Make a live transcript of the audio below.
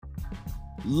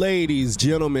Ladies,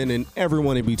 gentlemen, and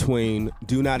everyone in between,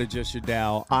 do not adjust your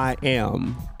dial. I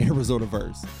am Arizona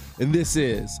Verse, and this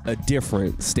is A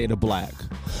Different State of Black.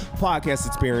 Podcast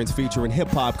experience featuring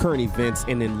hip-hop, current events,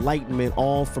 and enlightenment,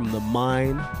 all from the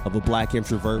mind of a black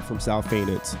introvert from South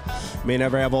Phoenix. May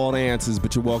never have all the answers,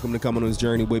 but you're welcome to come on this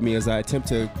journey with me as I attempt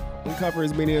to uncover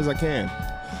as many as I can.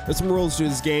 There's some rules to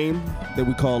this game that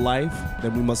we call life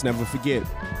that we must never forget.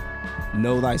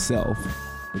 Know thyself.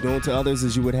 Do unto others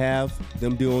as you would have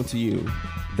them do unto you.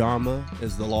 Dharma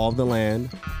is the law of the land.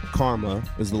 Karma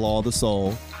is the law of the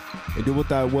soul. And do what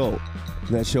thou wilt, and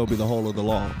that shall be the whole of the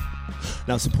law.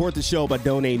 Now support the show by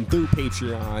donating through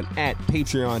Patreon at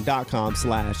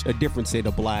patreon.com/A Different State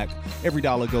of Black. Every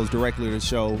dollar goes directly to the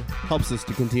show, helps us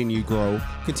to continue to grow,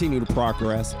 continue to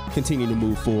progress, continue to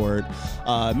move forward.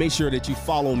 Make sure that you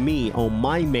follow me on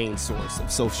my main source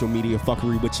of social media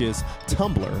fuckery, which is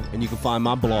Tumblr. And you can find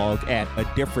my blog at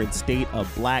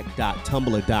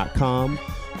adifferentstateofblack.tumblr.com.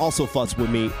 Also fuss with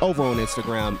me over on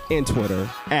Instagram and Twitter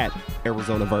at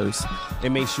ArizonaVerse.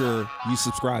 And make sure you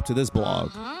subscribe to this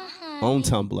blog on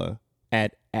Tumblr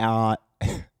at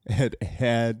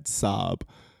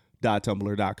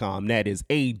adsob.tumblr.com. That is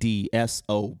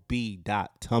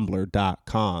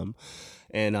adsob.tumblr.com.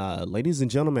 And ladies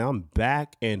and gentlemen, I'm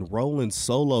back and rolling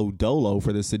solo dolo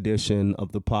for this edition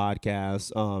of the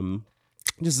podcast.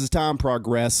 Just as time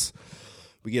progresses,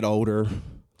 we get older.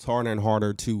 It's harder and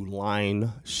harder to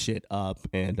line shit up.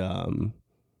 And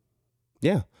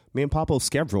yeah, me and Papo's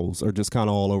schedules are just kind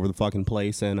of all over the fucking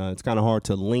place. And it's kind of hard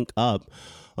to link up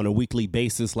on a weekly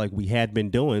basis like we had been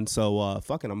doing. So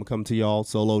fucking, I'm going to come to y'all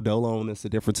solo dolo on this A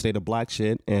Different State of Black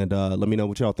shit. And let me know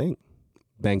what y'all think.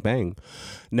 Bang, bang.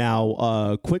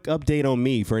 Now, quick update on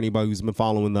me for anybody who's been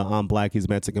following the I'm Black, He's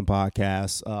Mexican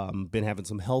podcast. Been having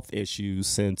some health issues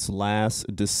since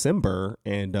last December.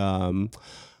 And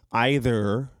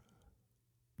either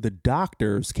the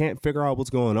doctors can't figure out what's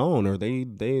going on, or they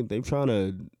trying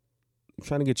to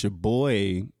get your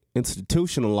boy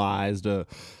institutionalized,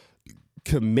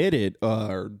 committed,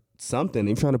 or something.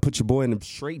 They're trying to put your boy in a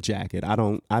straitjacket. I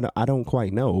don't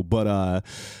quite know, but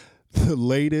the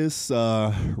latest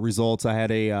results, I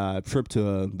had a trip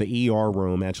to the ER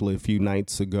room actually a few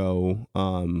nights ago.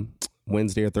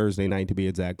 Wednesday or Thursday night to be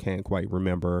exact, can't quite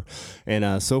remember.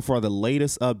 And so far, the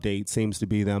latest update seems to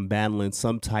be that I'm battling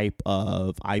some type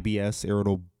of IBS,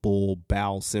 irritable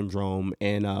bowel syndrome.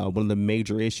 And one of the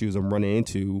major issues I'm running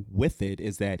into with it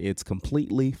is that it's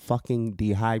completely fucking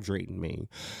dehydrating me.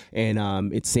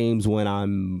 And it seems when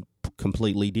I'm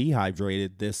completely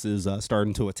dehydrated, this is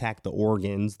starting to attack the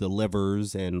organs, the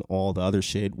livers, and all the other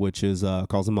shit, which is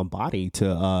causing my body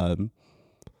to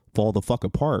fall the fuck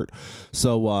apart.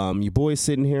 So your boy's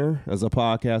sitting here as a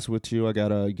podcast with you. I got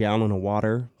a gallon of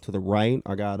water to the right.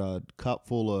 I got a cup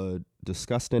full of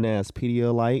disgusting ass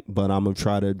Pedialyte, but I'm gonna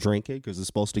try to drink it because it's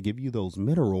supposed to give you those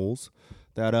minerals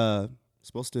that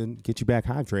supposed to get you back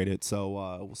hydrated. So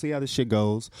we'll see how this shit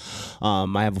goes.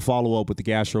 I have a follow-up with the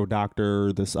gastro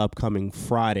doctor this upcoming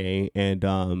Friday, and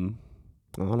I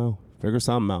don't know, figure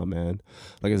something out, man.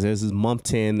 Like I said, this is month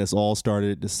 10. This all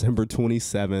started December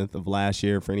 27th of last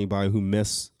year. For anybody who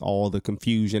missed all the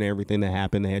confusion, everything that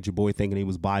happened, they had your boy thinking he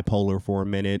was bipolar for a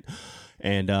minute.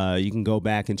 And you can go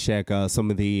back and check some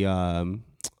of the I'm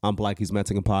Black, He's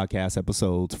Mexican podcast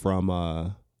episodes from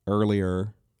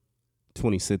earlier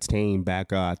 2016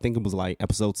 back. I think it was like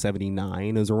episode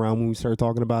 79 is around when we started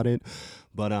talking about it.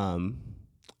 But we're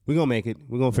going to make it.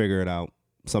 We're going to figure it out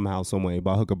somehow, some way,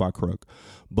 by hook or by crook.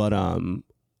 But on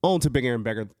to bigger and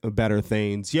better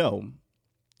things. Yo,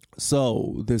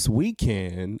 so this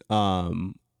weekend,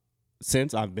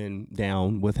 since I've been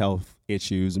down with health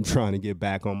issues, I'm trying to get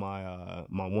back on my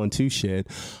my 1-2 shit.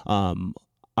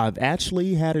 I've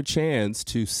actually had a chance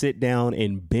to sit down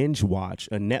and binge watch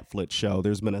a Netflix show.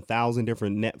 There's been 1,000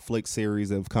 different Netflix series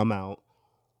that have come out.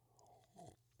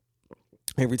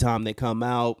 Every time they come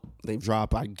out, they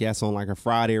drop, I guess, on like a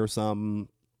Friday or something.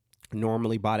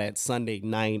 Normally by that Sunday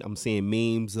night, I'm seeing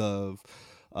memes of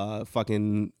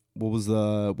fucking what was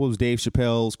Dave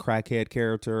Chappelle's crackhead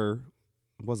character?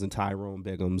 It wasn't Tyrone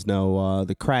Biggums. No,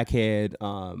 the crackhead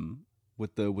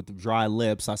with the dry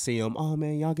lips. I see him. Oh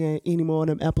man, y'all get any more of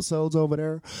them episodes over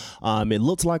there? It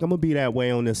looks like I'm gonna be that way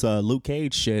on this Luke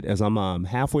Cage shit as I'm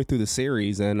halfway through the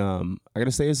series, and I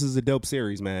gotta say this is a dope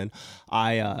series, man.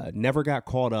 I never got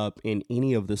caught up in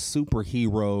any of the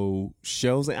superhero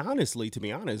shows, and honestly, to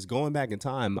be honest, going back in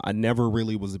time, I never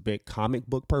really was a big comic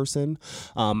book person.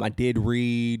 I did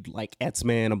read like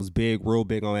X-Men. I was real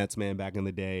big on X-Men back in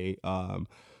the day.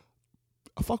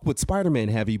 I fuck with Spider-Man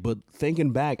heavy, but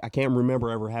thinking back, I can't remember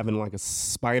ever having like a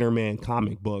Spider-Man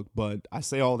comic book. But I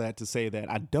say all that to say that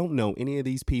I don't know any of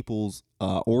these people's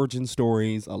origin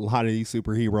stories. A lot of these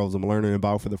superheroes I'm learning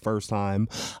about for the first time.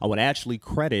 I would actually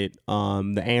credit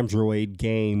the Android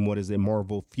game, what is it,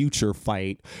 Marvel Future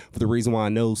Fight, for the reason why I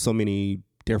know so many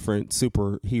different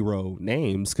superhero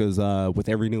names, because with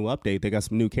every new update they got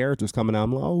some new characters coming out.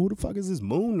 I'm like, oh, who the fuck is this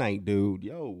Moon Knight dude?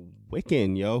 Yo,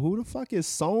 Wiccan, yo, who the fuck is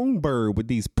Songbird with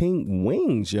these pink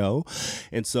wings, yo?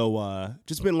 And so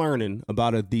just been learning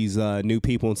about these new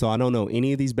people, and so I don't know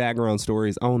any of these background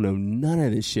stories. I don't know none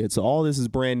of this shit, so all this is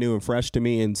brand new and fresh to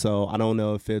me, and so I don't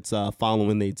know if it's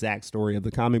following the exact story of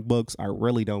the comic books. I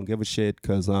really don't give a shit,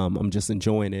 because I'm just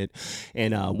enjoying it.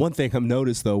 And one thing I've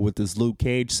noticed though with this Luke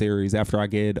Cage series, after I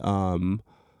get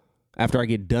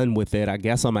done with it, I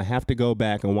guess I'm gonna have to go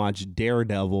back and watch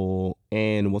Daredevil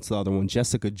and what's the other one,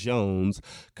 Jessica Jones,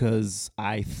 because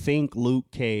I think Luke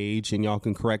Cage, and y'all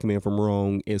can correct me if I'm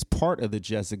wrong, is part of the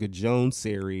Jessica Jones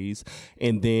series.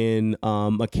 And then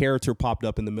a character popped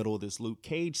up in the middle of this Luke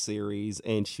Cage series,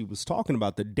 and she was talking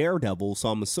about the Daredevil. So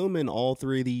I'm assuming all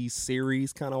three of these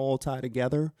series kind of all tie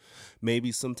together.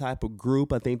 Maybe some type of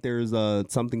group. I think there's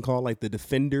something called like the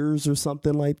Defenders or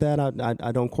something like that.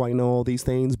 I don't quite know all these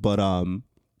things, but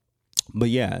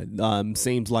yeah,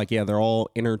 seems like, yeah, they're all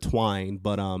intertwined.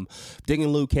 But digging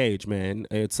Luke Cage, man.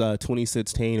 It's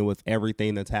 2016, and with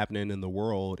everything that's happening in the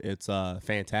world, it's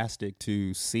fantastic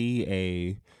to see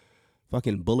a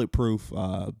fucking bulletproof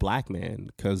black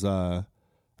man, because I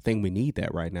think we need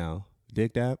that right now.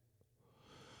 Dig that?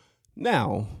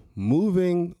 Now,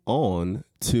 moving on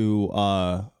to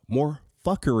more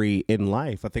fuckery in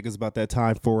life. I think it's about that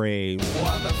time for a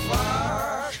what the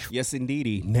fuck? Yes,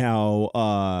 indeedy. Now,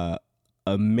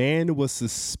 a man was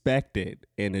suspected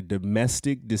in a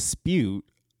domestic dispute,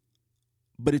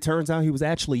 but it turns out he was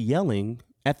actually yelling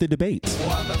at the debates.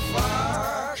 What the fuck?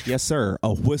 Yes, sir.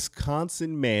 A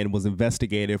Wisconsin man was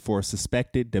investigated for a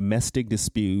suspected domestic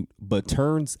dispute, but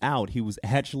turns out he was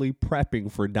actually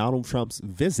prepping for Donald Trump's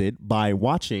visit by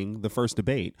watching the first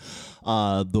debate.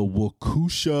 The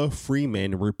Waukesha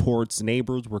Freeman reports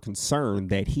neighbors were concerned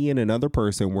that he and another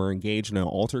person were engaged in an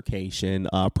altercation,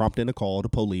 prompting a call to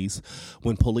police.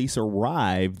 When police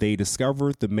arrived, they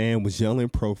discovered the man was yelling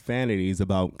profanities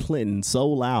about Clinton so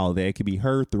loud that it could be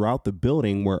heard throughout the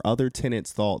building, where other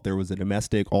tenants thought there was a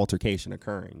domestic altercation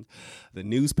occurring. The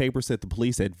newspaper said the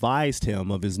police advised him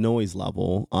of his noise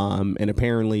level, and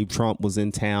apparently Trump was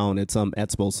in town at some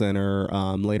expo center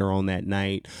later on that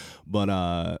night.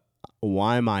 But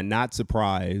why am I not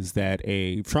surprised that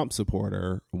a Trump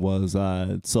supporter was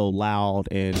so loud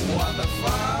and what the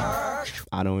fuck?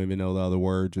 I don't even know the other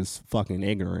word, just fucking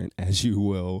ignorant, as you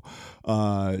will,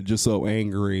 just so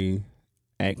angry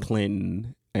at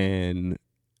Clinton. And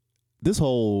this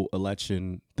whole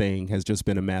election thing has just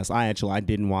been a mess. I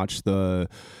didn't watch the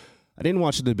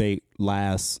debate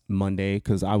last Monday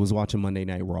because I was watching Monday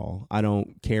Night Raw. I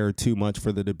don't care too much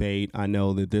for the debate. I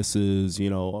know that this is,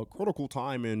 a critical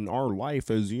time in our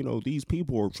life, as, these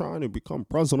people are trying to become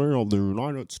president of the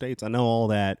United States. I know all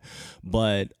that,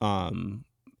 but I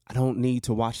don't need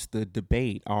to watch the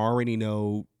debate. I already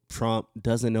know Trump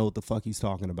doesn't know what the fuck he's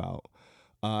talking about.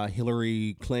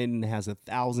 Hillary Clinton has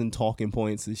 1,000 talking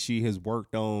points that she has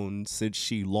worked on since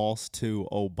she lost to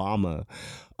Obama.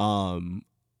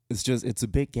 It's a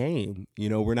big game.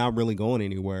 We're not really going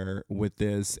anywhere with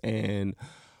this. And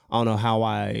I don't know how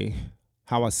I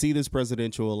see this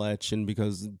presidential election,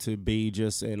 because to be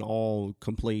just in all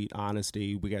complete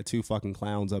honesty, we got two fucking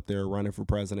clowns up there running for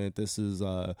president. This is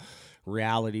a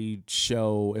reality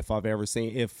show if I've ever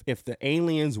seen. If the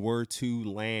aliens were to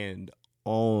land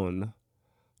on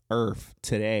Earth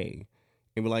today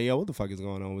and be like, yo, what the fuck is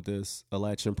going on with this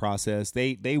election process,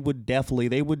 they would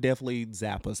definitely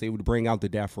zap us. They would bring out the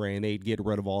death ray and they'd get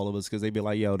rid of all of us, because they'd be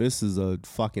like, yo, this is a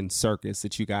fucking circus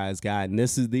that you guys got, and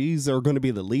these are going to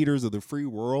be the leaders of the free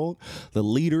world, the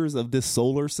leaders of this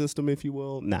solar system, if you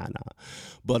will. Nah.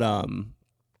 But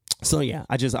so yeah,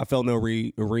 I felt no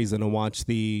reason to watch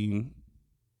the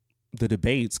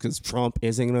debates, because Trump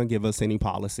isn't going to give us any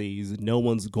policies. No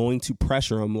one's going to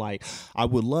pressure him. Like, I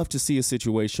would love to see a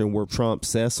situation where Trump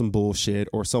says some bullshit,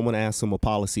 or someone asks him a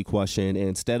policy question, and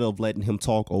instead of letting him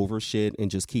talk over shit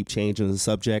and just keep changing the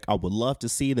subject, I would love to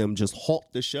see them just halt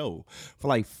the show for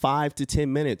like 5 to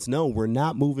 10 minutes. No, we're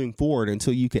not moving forward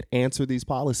until you can answer these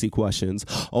policy questions.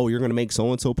 Oh, you're going to make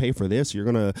so-and-so pay for this. You're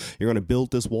going to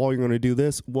build this wall. You're going to do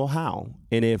this. Well, how?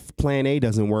 And if plan A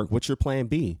doesn't work, what's your plan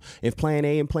B? If plan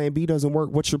A and plan B B doesn't work,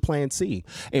 what's your plan C?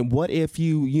 And what if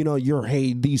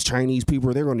hey, these Chinese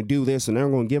people, they're going to do this and they're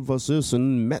going to give us this,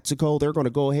 and Mexico, they're going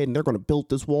to go ahead and they're going to build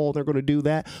this wall, they're going to do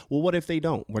that. Well, what if they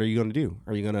don't? What are you going to do?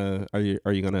 Are you going to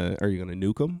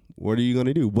nuke them? What are you going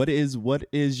to do? What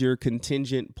is your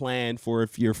contingent plan for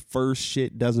if your first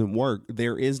shit doesn't work?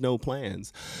 There is no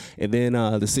plans. And then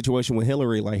the situation with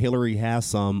Hillary, like Hillary has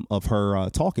some of her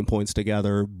talking points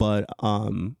together, but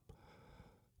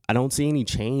I don't see any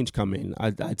change coming.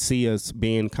 I'd see us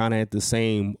being kind of at the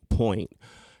same point.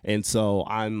 And so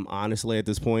I'm honestly at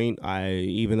this point,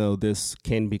 even though this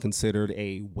can be considered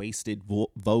a wasted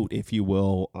vote, if you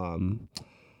will, I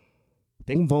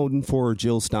think I'm voting for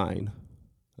Jill Stein.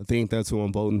 I think that's who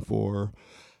I'm voting for.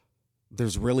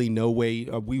 There's really no way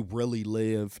we really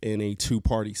live in a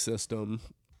two-party system.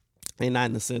 And not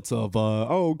in the sense of,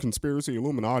 conspiracy,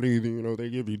 Illuminati, they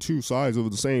give you two sides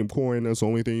of the same coin. That's the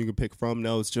only thing you can pick from.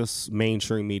 No, it's just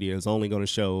mainstream media is only going to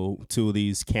show two of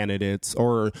these candidates,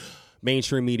 or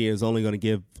mainstream media is only going to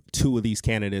give two of these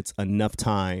candidates enough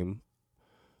time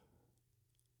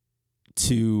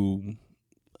to,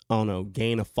 I don't know,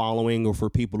 gain a following or for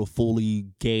people to fully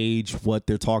gauge what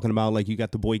they're talking about. Like you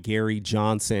got the boy Gary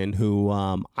Johnson, who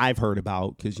I've heard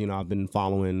about because, I've been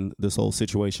following this whole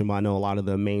situation. But I know a lot of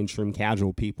the mainstream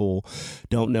casual people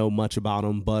don't know much about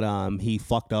him. But he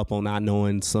fucked up on not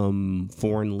knowing some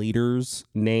foreign leaders'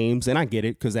 names. And I get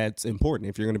it because that's important.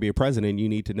 If you're going to be a president, you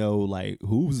need to know, like,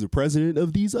 who's the president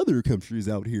of these other countries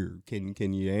out here?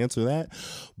 Can you answer that?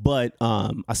 But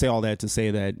I say all that to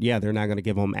say that, yeah, they're not going to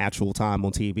give him actual time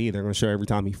on TV. They're going to show every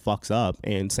time he fucks up.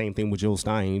 And same thing with Jill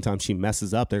Stein. Anytime she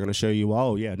messes up, they're going to show you,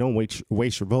 oh, yeah, don't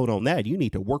waste your vote on that. You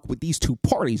need to work with these two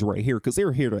parties right here because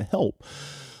they're here to help.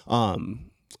 But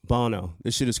no,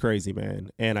 this shit is crazy,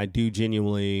 man. And I do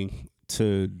genuinely,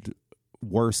 to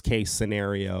worst case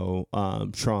scenario,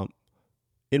 Trump,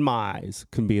 in my eyes,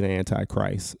 can be the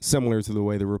Antichrist. Similar to the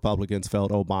way the Republicans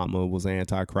felt Obama was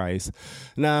Antichrist.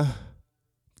 Nah.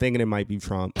 Thinking it might be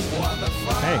Trump.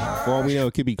 Hey, for all we know,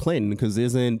 it could be Clinton, because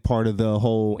isn't part of the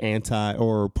whole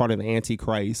part of the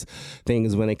Antichrist thing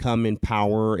is when they come in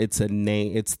power, it's a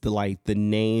name, it's the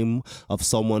name of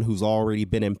someone who's already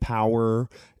been in power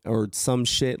or some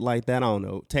shit like that. I don't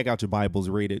know. Take out your Bibles,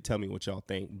 read it, tell me what y'all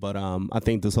think. But I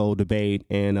think this whole debate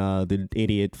and the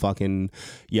idiot fucking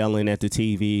yelling at the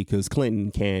TV because Clinton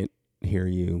can't hear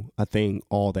you, I think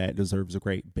all that deserves a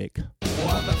great big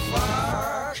what the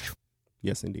fuck?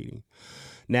 Yes, indeed.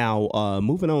 Now,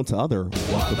 moving on to other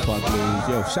what the fuck news.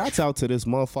 Yo, shouts out to this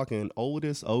motherfucking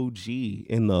oldest OG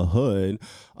in the hood.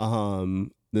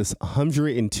 This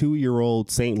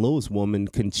 102-year-old St. Louis woman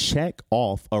can check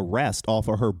off arrest off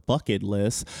of her bucket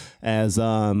list as,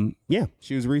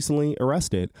 she was recently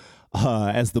arrested.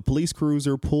 As the police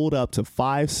cruiser pulled up to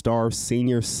 5-star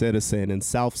senior citizen in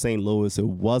South St. Louis, it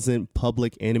wasn't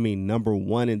public enemy number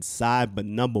 1 inside, but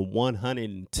number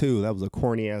 102. That was a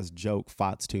corny ass joke,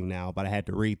 Fox 2 now, but I had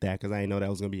to read that because I didn't know that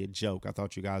was going to be a joke. I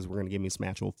thought you guys were going to give me some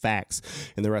actual facts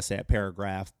in the rest of that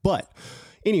paragraph. But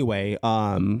anyway,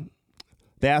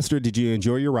 they asked her, did you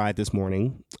enjoy your ride this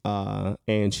morning?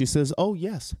 And she says, oh,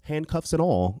 yes, handcuffs and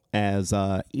all, as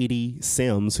Edie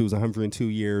Sims, who's 102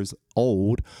 years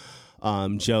old,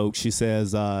 joke. She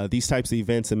says, these types of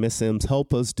events and Miss Sims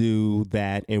help us do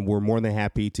that, and we're more than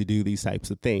happy to do these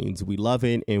types of things. We love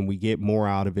it, and we get more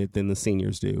out of it than the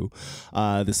seniors do.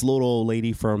 This little old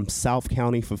lady from South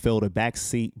County fulfilled a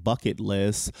backseat bucket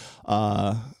list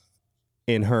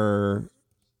in her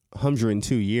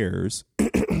 102 years.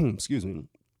 Excuse me.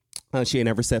 She had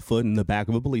never set foot in the back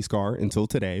of a police car until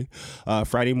today.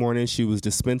 Friday morning, she was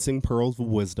dispensing pearls of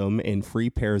wisdom and free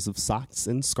pairs of socks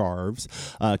and scarves.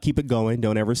 Keep it going.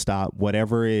 Don't ever stop.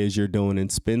 Whatever it is you're doing, and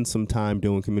spend some time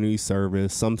doing community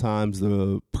service. Sometimes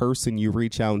the person you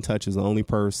reach out and touch is the only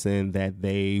person that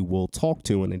they will talk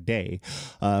to in a day.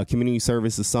 Community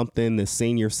service is something the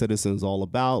senior citizen is all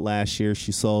about. Last year,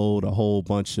 she sold a whole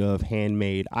bunch of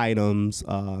handmade items.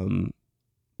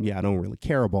 Yeah, I don't really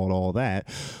care about all that.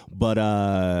 But,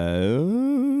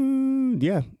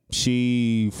 yeah,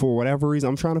 she, for whatever reason,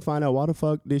 I'm trying to find out why the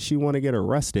fuck did she want to get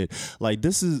arrested? Like,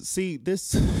 this is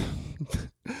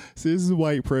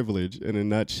white privilege in a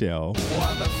nutshell.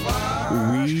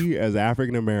 We, as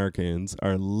African Americans,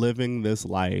 are living this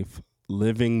life,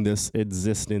 living this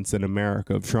existence in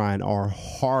America of trying our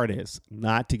hardest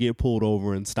not to get pulled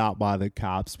over and stopped by the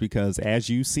cops, because as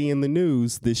you see in the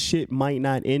news, this shit might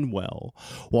not end well.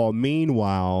 While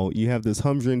meanwhile, you have this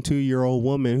 102-year-old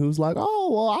woman who's like,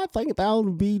 oh, well, I think that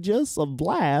would be just a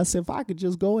blast if I could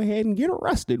just go ahead and get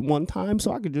arrested one time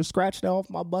so I could just scratch that off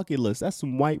my bucket list. That's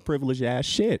some white privilege ass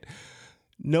shit.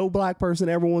 No black person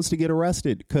ever wants to get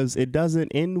arrested because it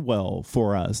doesn't end well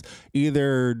for us.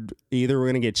 Either we're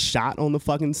going to get shot on the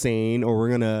fucking scene, or we're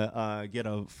going to get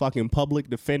a fucking public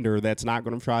defender that's not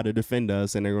going to try to defend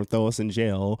us and they're going to throw us in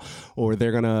jail, or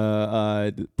they're going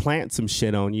to plant some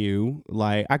shit on you.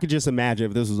 Like, I could just imagine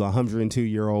if this was a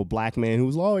 102-year-old black man who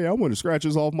was like, oh yeah, I want to scratch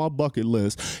this off my bucket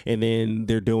list. And then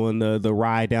they're doing the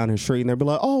ride down his street and they'll be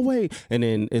like, oh wait. And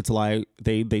then it's like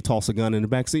they toss a gun in the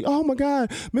backseat. Oh my God,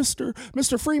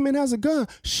 Mr. Freeman has a gun.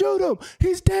 Shoot him.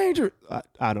 He's dangerous.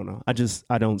 I don't know.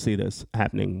 I don't see this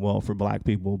happening well for black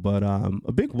people. But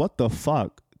a big what the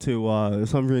fuck to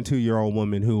this 102-year-old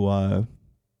woman who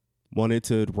wanted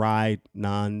to ride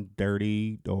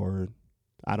non-dirty, or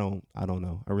I don't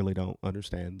know. I really don't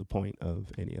understand the point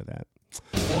of any of that.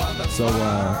 So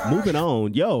moving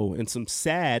on, and some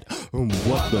sad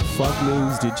what the fuck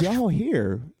news. Did y'all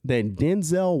hear that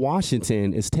Denzel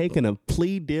Washington is taking a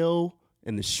plea deal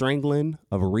in the strangling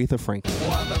of Aretha Franklin?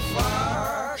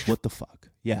 What the fuck?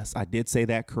 Yes, I did say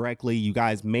that correctly. You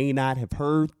guys may not have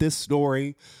heard this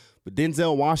story, but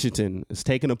Denzel Washington is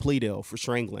taking a plea deal for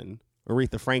strangling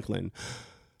Aretha Franklin.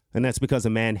 And that's because a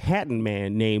Manhattan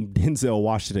man named Denzel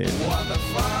Washington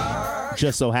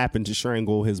just so happened to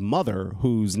strangle his mother,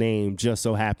 whose name just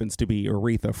so happens to be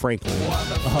Aretha Franklin.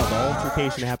 The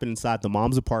altercation happened inside the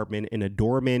mom's apartment in a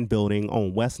doorman building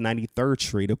on West 93rd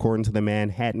Street, according to the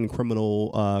Manhattan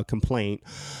criminal complaint.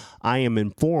 I am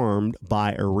informed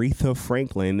by Aretha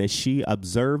Franklin that she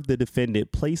observed the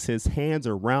defendant place his hands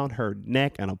around her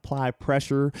neck and apply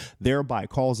pressure, thereby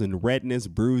causing redness,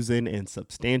 bruising, and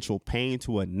substantial pain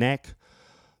to her neck.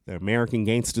 The American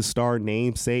Gangster star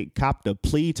namesake copped a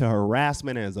plea to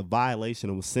harassment as a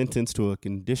violation and was sentenced to a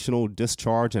conditional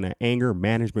discharge in an anger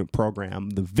management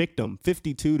program. The victim,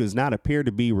 52, does not appear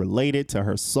to be related to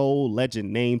her soul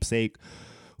legend namesake,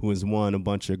 who has won a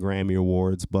bunch of Grammy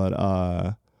Awards.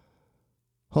 But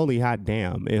holy hot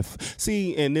damn.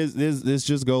 And this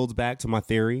just goes back to my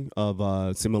theory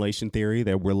of simulation theory,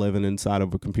 that we're living inside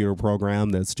of a computer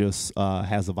program that's just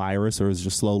has a virus or is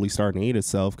just slowly starting to eat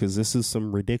itself, because this is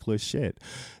some ridiculous shit.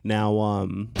 Now,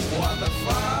 what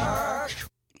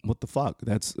the fuck?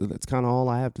 That's kind of all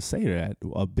I have to say to that.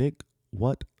 A big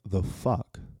what the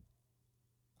fuck?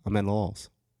 I'm at a loss.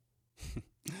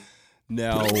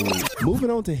 Now, moving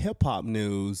on to hip-hop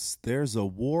news, there's a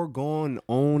war going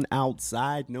on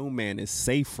outside no man is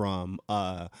safe from.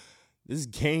 This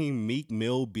Game Meek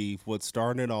Mill beef, what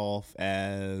started off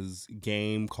as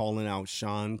Game calling out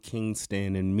Sean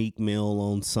Kingston and Meek Mill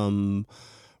on some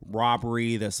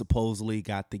robbery that supposedly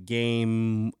got the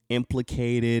Game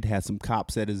implicated, had some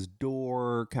cops at his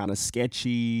door, kind of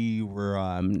sketchy.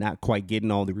 We're not quite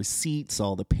getting all the receipts,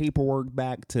 all the paperwork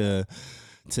back to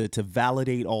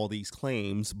validate all these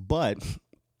claims, but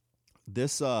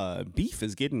this beef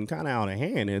is getting kind of out of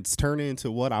hand. It's turned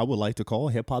into what I would like to call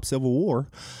a hip-hop civil war.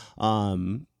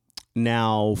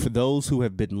 Now, for those who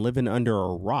have been living under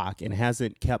a rock and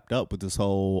hasn't kept up with this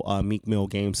whole Meek Mill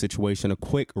Game situation, a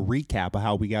quick recap of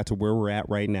how we got to where we're at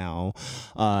right now.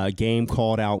 Game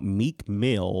called out Meek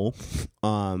Mill.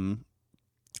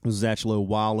 It was actually a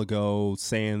while ago,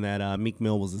 saying that Meek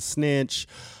Mill was a snitch.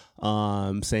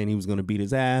 Saying he was going to beat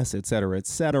his ass, etc.,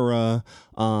 etc.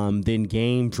 Then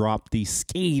Game dropped the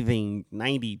scathing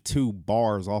 92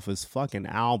 bars off his fucking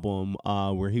album,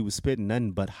 where he was spitting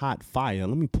nothing but hot fire.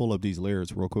 Let me pull up these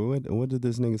lyrics real quick. What did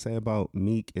this nigga say about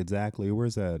Meek exactly?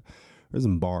 Where's that? Where's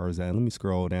some bars at? Let me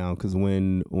scroll down, because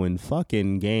when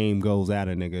fucking Game goes at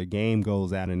a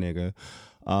nigga,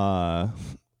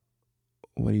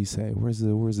 what do you say?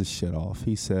 Where's the shit off?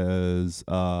 He says,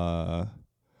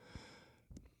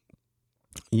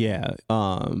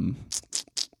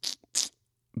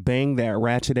 bang that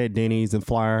ratchet at Denny's and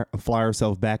fly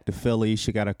herself back to Philly.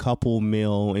 She got a couple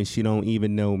mil and she don't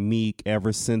even know Meek.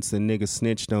 Ever since the nigga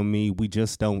snitched on me, we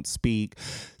just don't speak.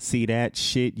 See, that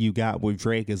shit you got with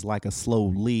Drake is like a slow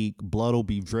leak. Blood'll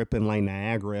be dripping like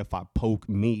Niagara if I poke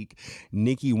Meek.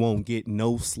 Nicki won't get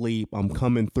no sleep. I'm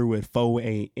coming through at 4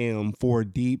 a.m. 4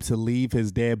 deep to leave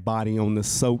his dead body on the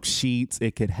soaked sheets.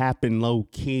 It could happen low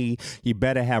key. You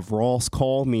better have Ross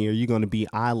call me or you're going to be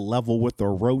eye level with the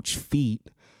roach feet.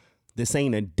 This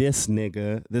ain't a diss,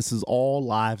 nigga. This is all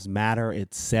lives matter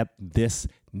except this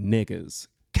niggas.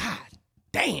 God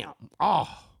damn. Oh,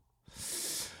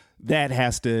 that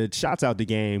has to, shouts out to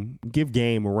Game. Give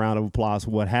Game a round of applause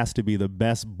for what has to be the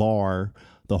best bar,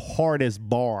 the hardest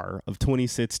bar of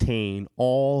 2016.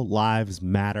 All lives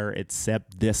matter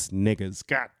except this niggas.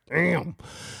 God damn.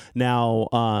 Now,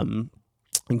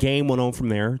 Game went on from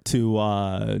there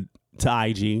to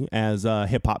IG, as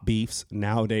hip hop beefs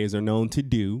nowadays are known to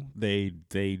do. They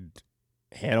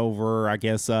head over, I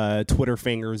guess, Twitter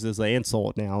fingers is an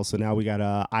insult now. So now we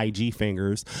got IG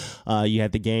fingers. You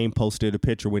had the Game posted a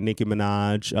picture with Nicki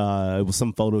Minaj. It was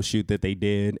some photo shoot that they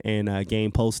did. And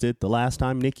Game posted the last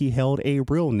time Nicki held a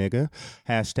real nigga.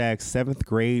 Hashtag 7th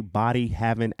grade body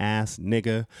having ass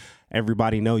nigga.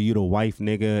 Everybody know you the wife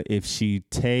nigga. If she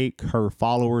take her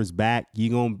followers back, you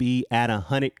gonna be at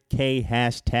 100K.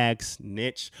 Hashtag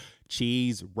snitch.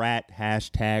 Cheese rat.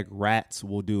 Hashtag rats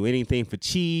will do anything for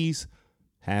cheese.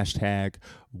 Hashtag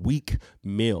Weak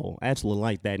Mill. I actually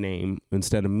like that name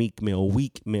instead of Meek Mill.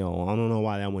 Weak Mill. I don't know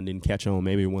why that one didn't catch on.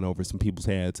 Maybe it went over some people's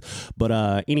heads.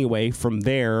 But anyway, from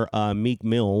there, Meek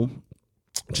Mill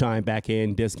chimed back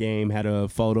in. This Game had a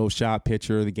Photoshop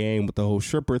picture of the game with the whole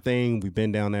stripper thing. We've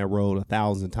been down that road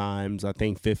 1,000 times. I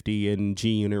think 50 and G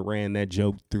Unit ran that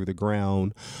joke through the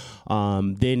ground.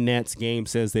 Then Nets Game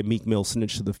says that Meek Mill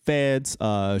snitched to the feds.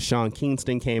 Sean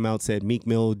Kingston came out, said Meek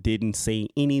Mill didn't say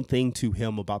anything to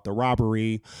him about the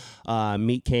robbery.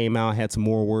 Meek came out, had some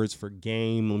more words for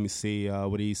Game. Let me see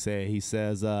what he said. He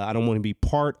says, I don't want to be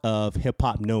part of hip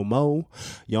hop no mo.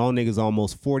 Y'all niggas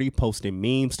almost 40 posting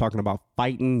memes talking about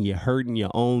fighting. You're hurting your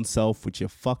own self with your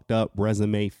fucked up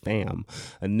resume, fam.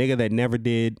 A nigga that never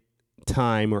did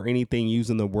time or anything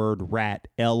using the word rat,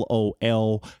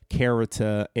 LOL,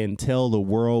 character, and tell the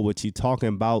world what you talking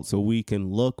about so we can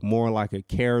look more like a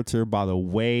character. By the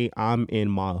way, I'm in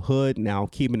my hood now,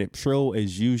 keeping it true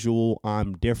as usual.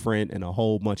 I'm different, and a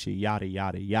whole bunch of yada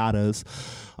yada yadas.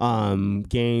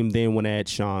 Game then went at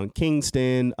Sean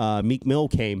Kingston. Meek Mill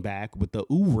came back with the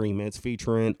Ooh remix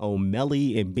featuring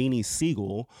O'Malley and Beanie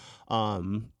Siegel.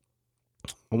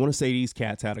 I want to say these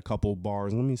cats had a couple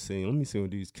bars. Let me see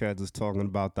what these cats is talking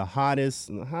about. The hottest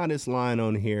line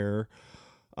on here.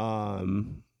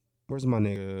 Where's my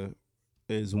nigga?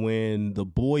 Is when the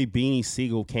boy Beanie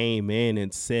Siegel came in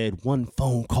and said, "One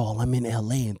phone call, I'm in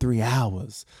LA in 3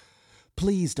 hours.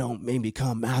 Please don't make me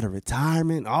come out of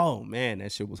retirement." Oh, man,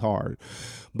 that shit was hard.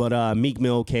 But Meek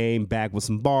Mill came back with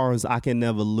some bars. I can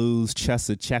never lose. Chess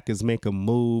of checkers make a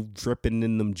move. Dripping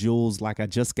in them jewels like I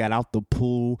just got out the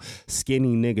pool.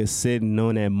 Skinny nigga sitting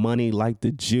on that money like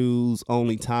the Jews.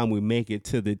 Only time we make it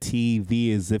to the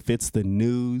TV is if it's the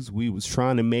news. We was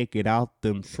trying to make it out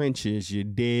them trenches, you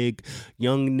dig?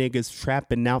 Young niggas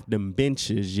trapping out them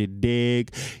benches, you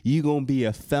dig? You gonna be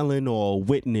a felon or a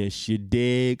witness, you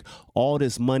dig? All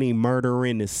this money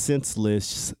murdering is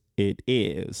senseless. It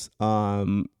is.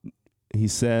 He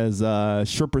says,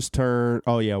 strippers turn.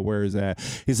 Oh, yeah, where is that?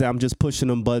 He said, I'm just pushing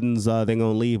them buttons. They're going to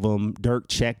leave them. Dirk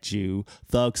checked you.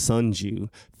 Thug sunned you.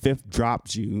 Fifth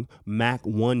dropped you. Mac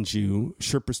won you.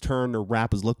 Strippers turn to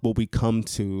rappers. Look what we come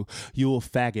to. You a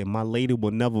faggot. My lady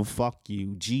will never fuck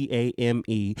you.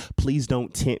 GAME. Please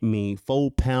don't tempt me.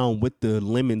 4 pound with the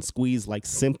lemon squeeze like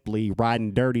Simply.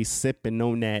 Riding dirty, sipping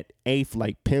on that eighth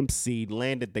like Pimp Seed.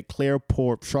 Landed the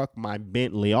Clearport truck, my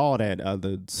Bentley. All that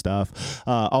other stuff.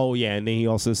 Oh, yeah. And then he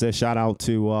also says, shout out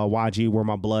to YG, where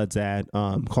my blood's at.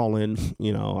 Calling,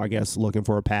 I guess looking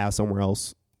for a pass somewhere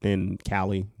else in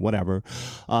Cali, whatever.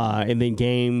 And then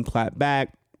Game clapped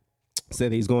back,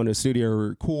 said he's going to the studio to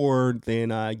record. Then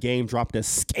Game dropped a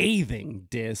scathing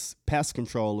diss. Pest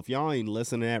Control. If y'all ain't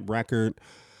listening to that record,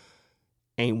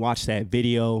 ain't watched that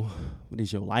video, what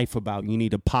is your life about? You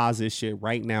need to pause this shit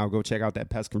right now. Go check out that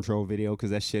Pest Control video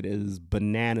because that shit is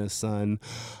bananas, son.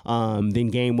 Then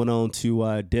Game went on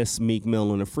to diss Meek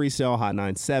Mill on a freestyle, Hot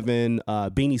 97.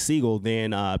 Beanie Siegel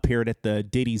then appeared at the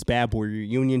Diddy's Bad Boy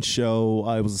reunion show.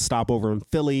 It was a stopover in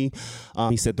Philly.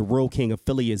 He said the real king of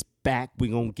Philly is back. We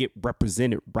gonna get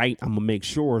represented right. I'm gonna make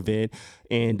sure of it.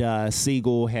 And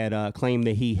Siegel had claimed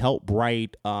that he helped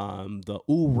write the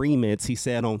Ooh remix. He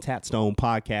said on Tatstone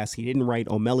podcast he didn't write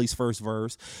O'Malley's first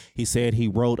verse. He said he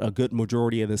wrote a good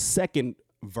majority of the second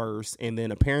verse. And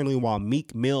then apparently while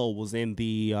Meek Mill was in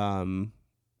the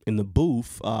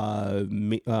booth,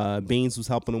 Beans was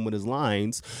helping him with his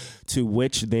lines, to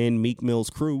which then Meek Mill's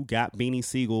crew got Beanie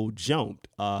Siegel jumped,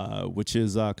 which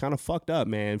is kind of fucked up,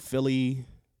 man. Philly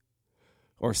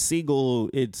or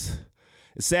Siegel, it's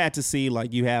sad to see,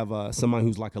 like, you have someone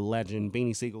who's like a legend.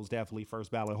 Beanie Siegel's definitely first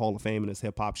ballot Hall of Fame in his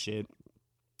hip hop shit.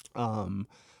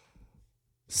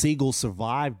 Siegel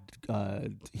survived.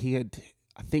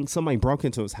 I think somebody broke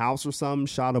into his house or something,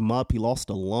 shot him up. He lost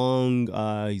a lung.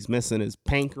 He's missing his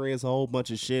pancreas, a whole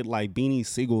bunch of shit. Like, Beanie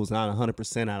Siegel is not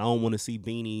 100%. I don't want to see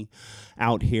Beanie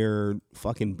out here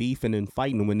fucking beefing and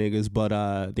fighting with niggas,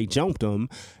 but they jumped him.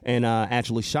 And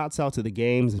actually, shouts out to the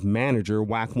Game's manager,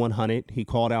 Whack 100. He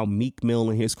called out Meek Mill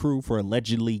and his crew for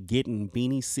allegedly getting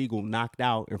Beanie Siegel knocked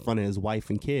out in front of his wife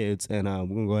and kids. And we're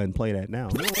going to go ahead and play that now.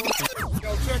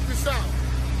 Yo, check this out.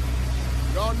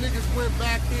 Y'all niggas went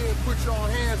back there and put y'all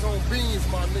hands on Beans,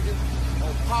 my nigga.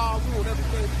 On Paru and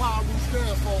everything Paru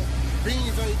stands for.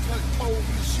 Beans ain't told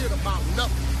me shit about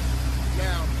nothing.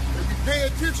 Now, if you pay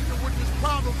attention to where this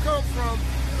problem comes from,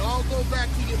 it all go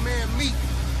back to your man Meek.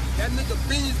 That nigga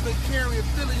Beans been carrying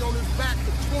Philly on his back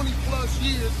for 20 plus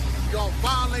years. Y'all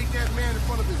violate that man in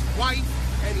front of his wife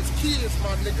and his kids,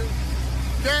 my nigga.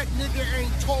 That nigga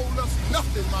ain't told us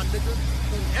nothing, my nigga.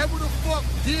 Whoever the fuck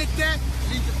did that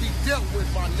needs to be dealt with,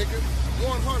 my nigga.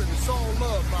 100, it's all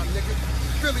love, my nigga.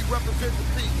 Philly represents the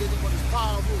P, nigga, but it's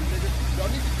power rule, nigga. Y'all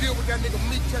need to deal with that nigga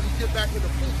Meek till he get back in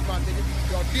the booth, my nigga.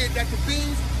 Y'all did that to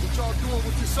Beans, what y'all doing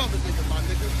with this other nigga, my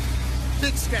nigga.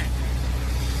 Big stack.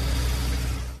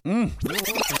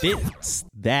 It's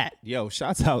that. Yo,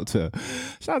 shouts out to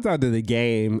the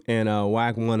Game and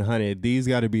Whack 100. These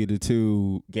got to be the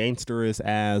two gangsterous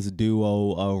ass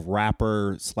duo of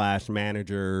rapper /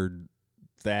 manager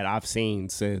that I've seen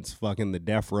since fucking the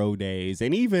Death Row days.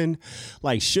 And even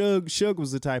like Suge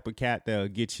was the type of cat that'll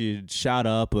get you shot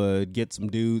up or get some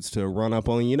dudes to run up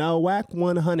on you. Whack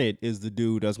 100 is the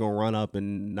dude that's gonna run up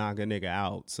and knock a nigga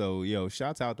out. So yo,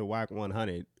 shouts out to Whack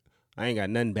 100. I ain't got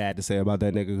nothing bad to say about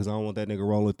that nigga because I don't want that nigga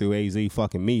rolling through AZ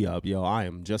fucking me up. Yo, I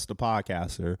am just a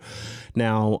podcaster.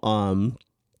 Now,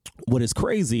 what is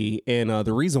crazy, and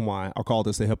the reason why I call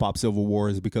this a hip-hop civil war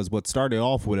is because what started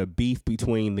off with a beef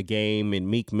between the Game and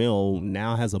Meek Mill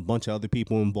now has a bunch of other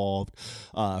people involved.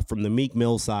 From the Meek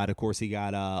Mill side, of course, he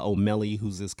got O'Malley,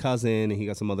 who's his cousin, and he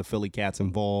got some other Philly cats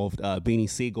involved. Beanie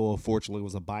Siegel, unfortunately,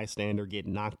 was a bystander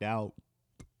getting knocked out.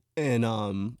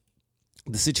 And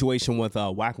the situation with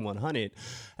Whack 100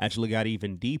 actually got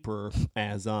even deeper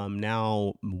as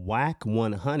now Whack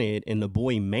 100 and the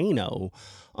boy Mano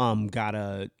got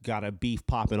a beef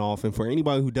popping off. And for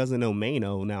anybody who doesn't know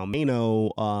Mano, now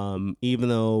Mano, even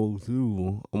though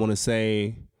I want to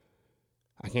say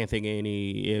I can't think of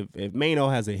any, if Mano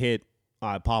has a hit,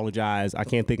 I apologize. I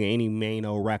can't think of any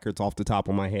Mano records off the top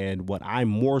of my head. What I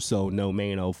more so know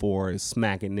Mano for is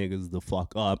smacking niggas the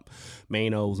fuck up.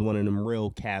 Mano's one of them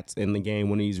real cats in the game,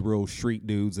 one of these real street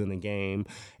dudes in the game.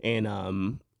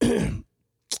 And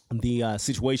the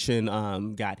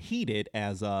situation got heated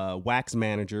as Whack's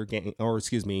manager,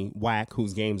 Whack,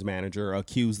 who's Game's manager,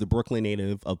 accused the Brooklyn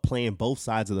native of playing both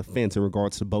sides of the fence in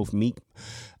regards to both Meek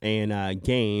and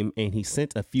Game, and he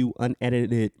sent a few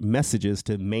unedited messages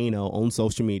to Mano on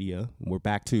social media. We're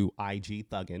back to IG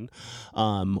thuggin'.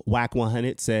 Whack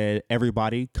 100 said,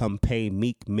 "Everybody come pay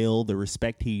Meek Mill the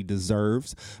respect he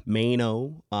deserves."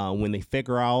 Mano, when they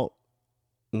figure out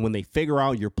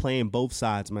you're playing both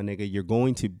sides, my nigga, you're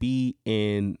going to be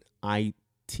in IT.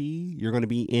 You're going to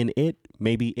be in it.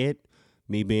 Maybe it.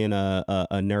 Me being a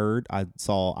nerd, I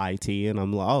saw IT and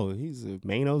I'm like, oh,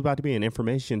 Mano's about to be in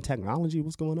information technology.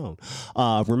 What's going on?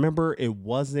 Remember, it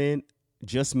wasn't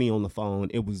just me on the phone.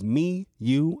 It was me,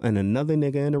 you, and another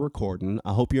nigga in the recording.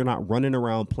 I hope you're not running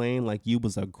around playing like you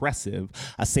was aggressive.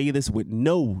 I say this with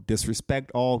no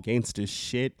disrespect, all gangster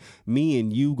shit. Me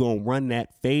and you gonna run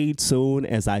that fade soon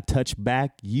as I touch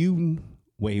back.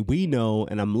 We know,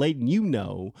 and I'm letting you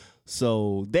know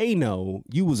so they know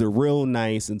you was a real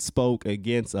nice and spoke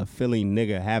against a Philly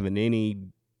nigga having any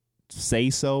say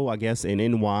so, I guess, in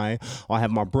NY. I'll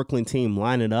have my Brooklyn team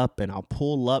line it up and I'll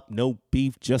pull up, no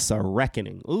beef, just a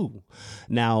reckoning. Ooh.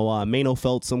 Now, Mano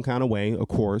felt some kind of way, of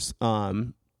course,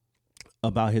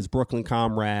 about his Brooklyn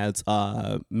comrades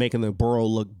making the borough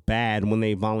look bad when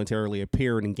they voluntarily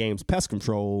appeared in Game's Pest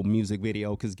Control music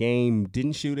video, because Game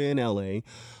didn't shoot it in LA.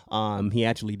 He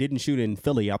actually didn't shoot it in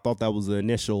Philly. I thought that was the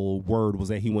initial word, was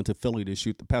that he went to Philly to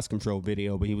shoot the Pest Control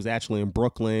video, but he was actually in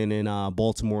Brooklyn and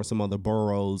Baltimore, some other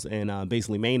boroughs. And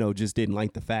basically Mano just didn't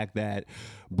like the fact that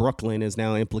Brooklyn is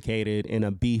now implicated in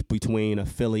a beef between a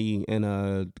Philly and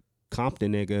a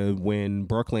Compton nigga, when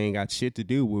Brooklyn ain't got shit to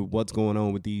do with what's going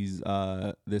on with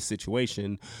this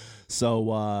situation.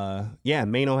 So yeah,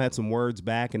 Mano had some words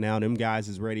back, and now them guys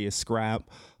is ready to scrap.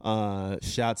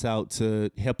 Shouts out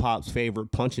to hip hop's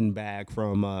favorite punching bag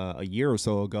from a year or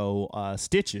so ago.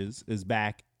 Stitches is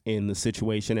back in the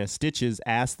situation, as Stitches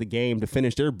asked the Game to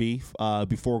finish their beef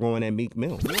before going at Meek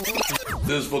Mill.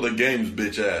 This is for the Game's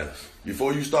bitch ass.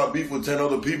 Before you start beef with 10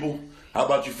 other people, how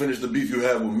about you finish the beef you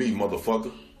have with me,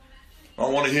 motherfucker? I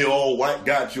don't want to hear all White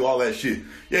got you, all that shit.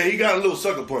 Yeah, he got a little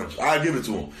sucker punch. I'll give it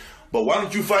to him. But why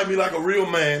don't you fight me like a real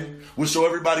man? We'll show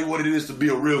everybody what it is to be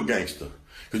a real gangster.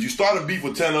 Because you start a beef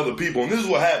with 10 other people, and this is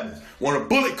what happens. When a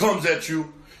bullet comes at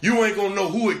you, you ain't going to know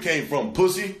who it came from,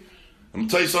 pussy. I'm gonna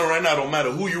tell you something right now. Don't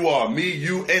matter who you are, me,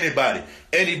 you, anybody.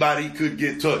 Anybody could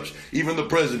get touched. Even the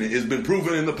president. It's been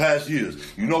proven in the past years.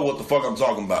 You know what the fuck I'm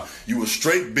talking about. You a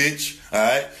straight bitch,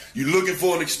 alright? You looking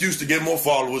for an excuse to get more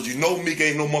followers. You know Meek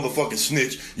ain't no motherfucking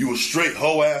snitch. You a straight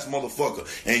hoe ass motherfucker.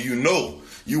 And you know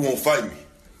you won't fight me,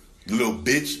 you little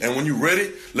bitch. And when you ready,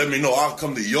 let me know. I'll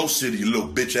come to your city, you little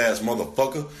bitch ass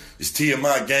motherfucker. It's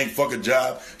TMI gang fucking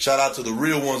job. Shout out to the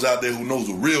real ones out there who knows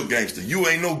a real gangster. You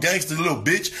ain't no gangster, little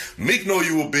bitch. Meek know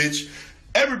you a bitch.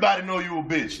 Everybody know you a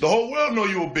bitch. The whole world know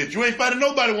you a bitch. You ain't fighting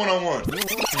nobody one-on-one.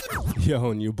 Yo,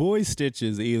 and your boy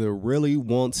Stitches either really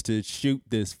wants to shoot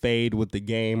this fade with the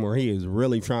game, or he is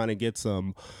really trying to get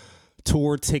some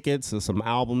tour tickets or some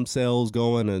album sales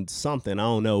going and something. I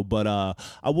don't know. But I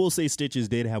will say Stitches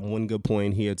did have one good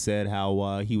point. He had said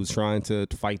how he was trying to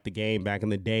fight the game back in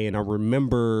the day. And I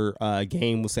remember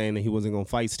Game was saying that he wasn't going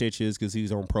to fight Stitches because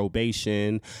he's on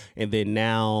probation. And then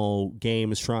now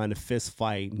Game is trying to fist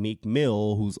fight Meek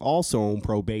Mill, who's also on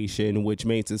probation, which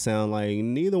makes it sound like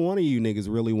neither one of you niggas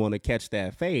really want to catch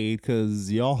that fade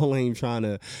because y'all ain't trying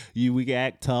to. We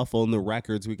got tough on the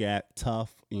records. We got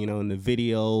tough, you know, in the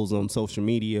videos on social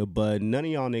media, but none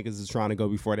of y'all niggas is trying to go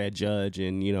before that judge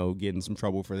and, you know, get in some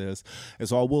trouble for this. And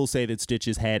so I will say that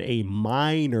Stitches had a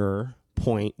minor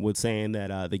point with saying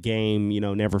that the game, you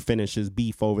know, never finishes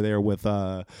beef over there with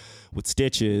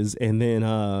Stitches. And then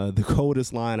the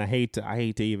coldest line, I hate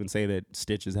to even say that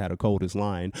Stitches had a coldest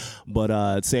line,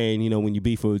 but saying, you know, when you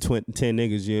beef with 10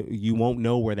 niggas, you won't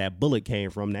know where that bullet came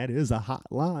from. That is a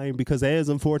hot line because that is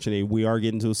unfortunate. We are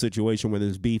getting to a situation where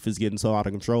this beef is getting so out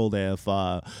of control that if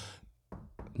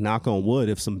knock on wood,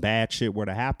 if some bad shit were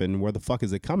to happen, where the fuck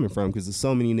is it coming from? Because there's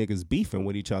so many niggas beefing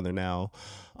with each other now.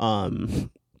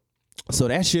 So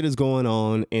that shit is going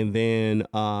on, and then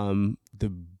the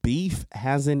beef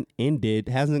hasn't ended,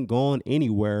 hasn't gone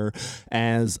anywhere.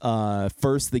 As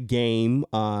first the game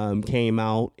came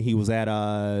out, he was at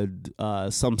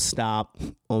some stop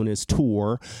on his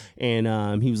tour,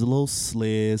 and he was a little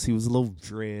sliz, he was a little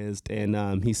drizzed,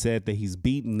 and he said that he's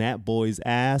beating that boy's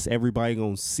ass. Everybody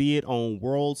gonna see it on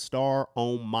World Star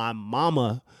on my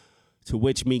mama. To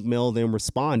which Meek Mill then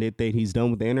responded that he's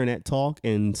done with the internet talk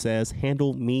and says,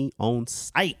 "Handle me on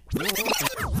sight."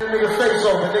 Nigga face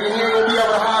open, nigga, he ain't gonna be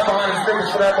able to hide behind his fingers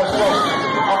for that much longer.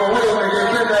 I'm a real nigga,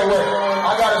 it's been that way.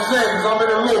 I gotta say, cause I'm in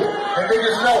the loop, and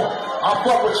niggas know I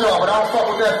fuck with y'all, but I don't fuck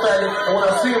with that faggot. And when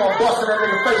I see him, I'm busting that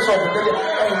nigga face open, nigga.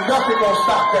 Ain't nothing gonna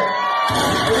stop that.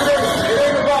 It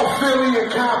ain't about Philly and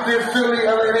Compton, Philly,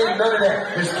 LA, it ain't none of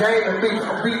that. It's game and beat.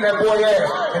 I'm beating that boy ass.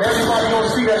 And everybody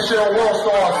gonna see that shit on World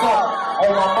Star or something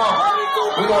on my mom.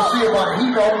 We gonna see about it.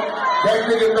 He know. That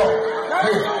nigga know.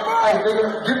 Yeah. Hey, nigga,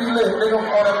 give me lit, nigga,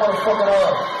 all that motherfucking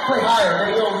play higher,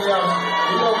 nigga. He don't be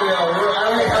out here.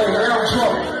 Hey, man, I'm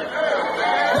drunk.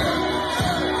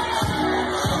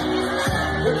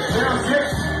 Down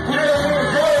six.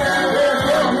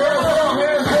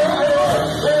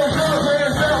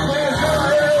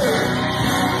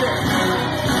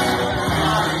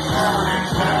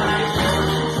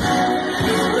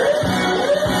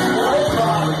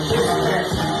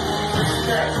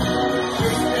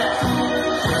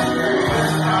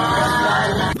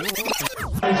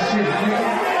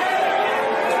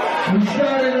 We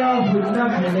started off with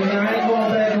nothing, nigga. I ain't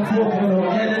going back and forth with no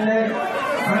internet.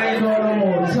 I ain't doing no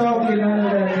more talking, none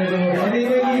of that, nigga. Any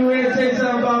nigga you ain't say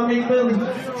something about me, Billy,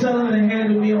 tell him to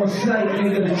handle me on sight,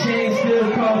 nigga. The chain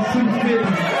still costs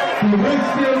 $250. The rent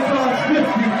still costs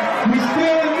 $50. We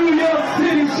still in New York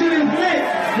City, shit is lit.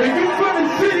 If you from the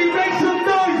city, make some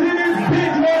noise in this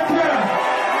bitch one time.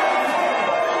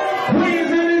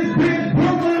 Queens in this bitch,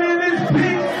 Brooklyn in this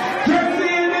bitch,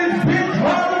 Jersey in this bitch,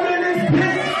 Harlem in this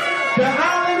bitch, the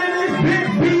island in this bitch,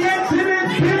 BX in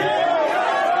this bitch.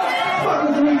 What the fuck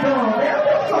is we doing, man?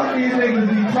 What the fuck these niggas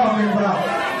be talking about?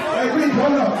 Hey, B,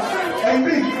 hold up. Hey,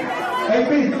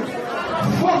 B.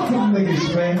 Fuck them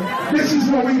niggas, man. This is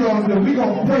what we gonna do. We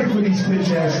gonna pray for these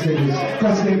bitch ass niggas.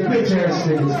 Cause they bitch ass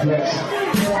niggas, bitch.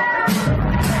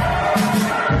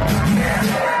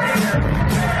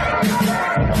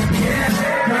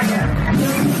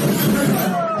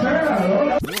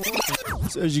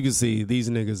 So as you can see, these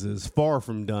niggas is far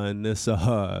from done.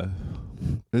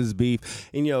 This beef,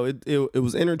 and it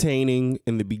was entertaining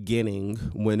in the beginning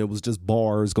when it was just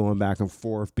bars going back and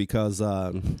forth because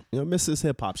miss this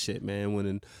hip hop shit, man.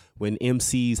 When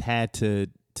MCs had to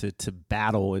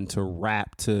battle and to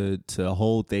rap to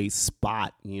hold their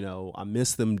spot, I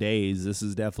miss them days. This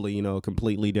is definitely a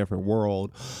completely different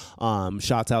world.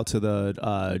 Shouts out to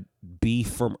the beef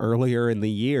from earlier in the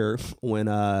year when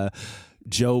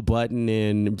Joe Budden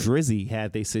and Drizzy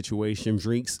had their situation.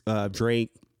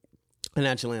 Drake And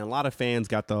actually, a lot of fans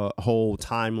got the whole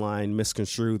timeline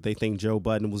misconstrued. They think Joe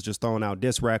Budden was just throwing out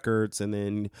diss records, and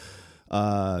then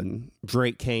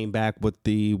Drake came back with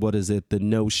the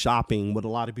no shopping. What a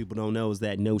lot of people don't know is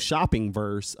that no shopping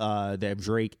verse that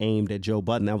Drake aimed at Joe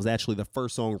Budden, that was actually the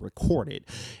first song recorded.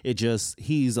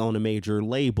 He's on a major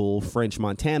label. French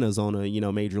Montana's on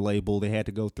a major label. They had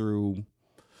to go through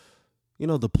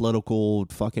the political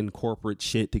fucking corporate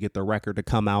shit to get the record to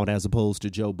come out, as opposed to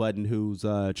Joe Budden, who's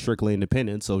strictly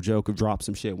independent. So Joe could drop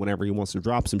some shit whenever he wants to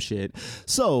drop some shit.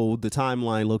 So the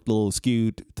timeline looked a little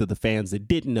skewed to the fans that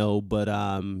didn't know. But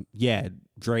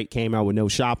Drake came out with no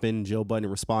shopping. Joe Budden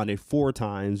responded 4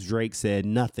 times. Drake said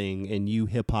nothing. And you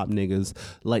hip hop niggas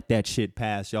let that shit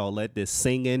pass. Y'all let this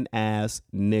singing ass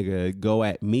nigga go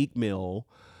at Meek Mill.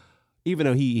 Even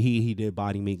though he did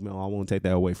body Meek Mill, I won't take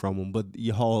that away from him. But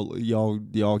y'all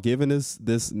giving this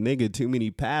nigga too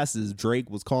many passes. Drake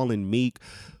was calling Meek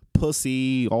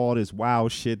pussy, all this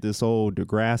wild shit. This old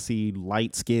Degrassi,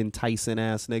 light skinned Tyson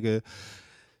ass nigga.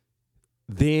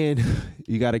 Then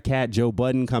you got a cat, Joe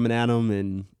Budden, coming at him,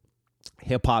 and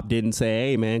hip hop didn't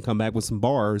say, "Hey man, come back with some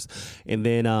bars." And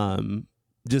then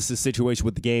just the situation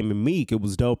with the game and Meek, it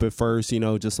was dope at first,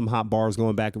 just some hot bars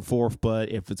going back and forth.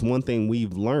 But if it's one thing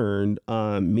we've learned,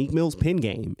 Meek Mill's pen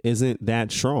game isn't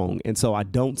that strong. And so I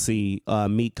don't see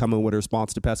Meek coming with a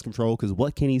response to Pest Control, because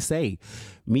what can he say?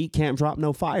 Meek can't drop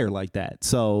no fire like that.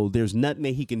 So there's nothing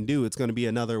that he can do. It's going to be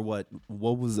another, what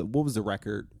was the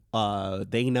record?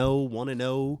 They Know, Wanna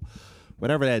Know,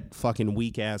 whatever that fucking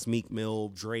weak ass Meek Mill,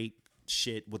 Drake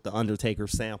shit with the Undertaker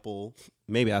sample.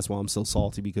 Maybe that's why I'm so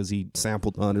salty, because he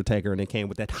sampled the Undertaker and it came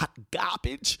with that hot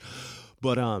garbage.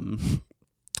 But I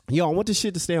want this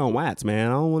shit to stay on wax, man.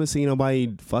 I don't want to see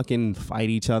nobody fucking fight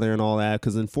each other and all that,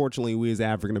 because unfortunately we as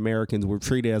African Americans, we're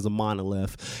treated as a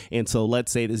monolith. And so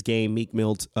let's say this game Meek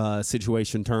Mill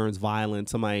situation turns violent,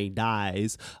 somebody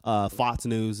dies, Fox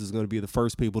News is going to be the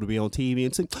first people to be on TV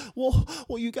and say, well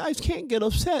you guys can't get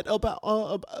upset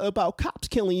about cops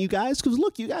killing you guys, because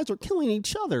look, you guys are killing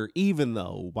each other. Even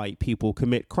though white people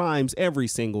commit crimes every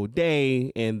single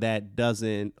day, and that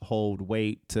doesn't hold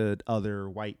weight to other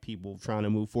white people trying to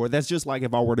move forward. That's just like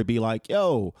if I were to be like,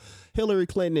 yo, Hillary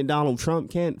Clinton and Donald Trump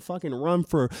can't fucking run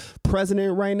for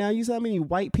president right now. You see how many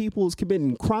white people is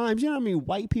committing crimes? You know how many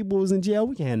white people is in jail?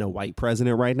 We can't have no white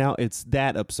president right now. It's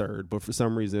that absurd. But for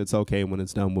some reason, it's okay when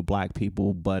it's done with black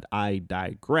people. But I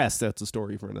digress. That's a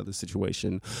story for another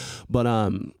situation.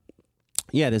 But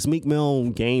this Meek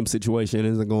Mill game situation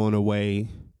isn't going away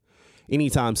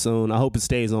anytime soon. I hope it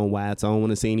stays on wax. I don't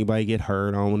want to see anybody get hurt.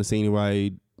 I don't want to see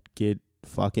anybody get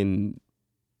fucking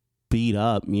beat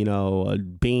up.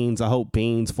 Beans, I hope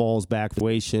Beans falls back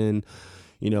situation.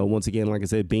 Once again, like I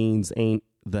said, Beans ain't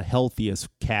the healthiest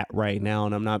cat right now,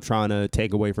 and I'm not trying to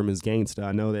take away from his gangsta.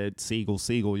 I know that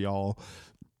Siegel, y'all,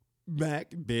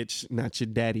 Mac, bitch, not your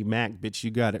daddy Mac, bitch, you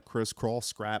got it crisscross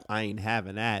scrap. I ain't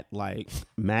having that. Like,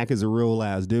 Mac is a real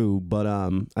ass dude, but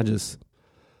I just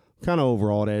kind of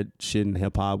overall that shit in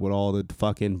hip hop with all the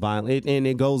fucking violence, and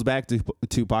it goes back to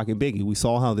Tupac and Biggie. We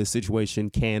saw how this situation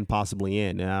can possibly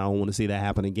end, and I don't want to see that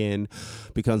happen again,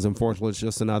 because unfortunately it's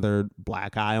just another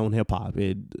black eye on hip hop.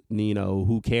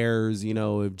 Who cares,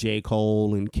 if J.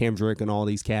 Cole and Kendrick and all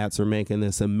these cats are making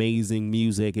this amazing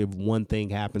music, if one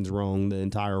thing happens wrong, the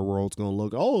entire world's gonna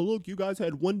look, you guys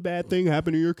had one bad thing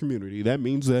happen to your community. That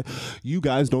means that you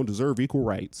guys don't deserve equal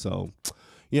rights. So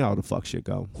how the fuck shit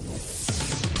go.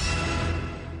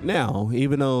 Now,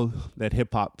 even though that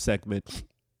hip hop segment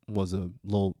was a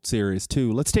little serious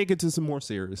too, let's take it to some more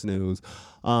serious news.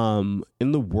 In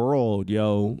the world,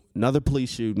 another police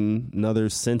shooting, another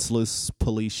senseless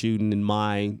police shooting in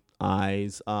my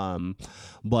eyes.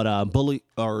 Body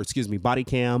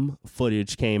cam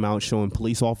footage came out showing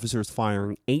police officers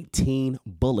firing 18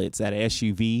 bullets at an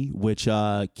SUV, which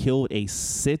killed a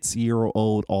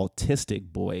 6-year-old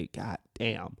autistic boy. God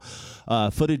damn.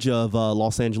 Footage of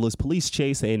Los Angeles police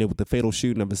chase ended with the fatal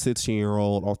shooting of a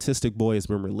 16-year-old autistic boy has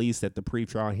been released at the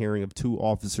pretrial hearing of 2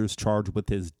 officers charged with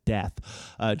his death.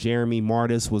 Jeremy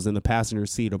Martis was in the passenger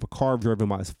seat of a car driven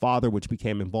by his father, which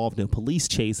became involved in a police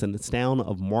chase in the town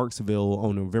of Marksville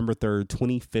on November 3rd,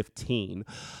 2015.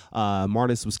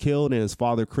 Martis was killed and his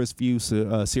father, Chris Few,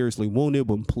 seriously wounded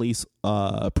when police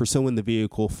pursuing the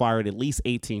vehicle fired at least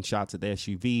 18 shots at the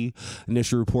SUV.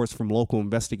 Initial reports from local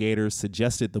investigators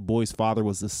suggested the boy's father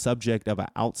was the subject of an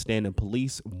outstanding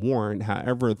police warrant.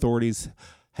 However, authorities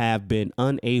have been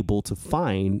unable to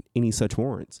find any such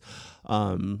warrants.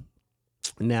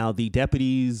 Now, the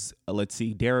deputies, let's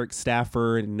see, Derek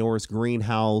Stafford and Norris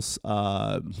Greenhouse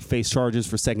face charges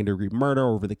for second-degree murder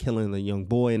over the killing of the young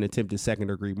boy and attempted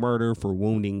second-degree murder for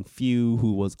wounding Few,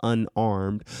 who was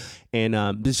unarmed.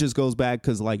 And this just goes back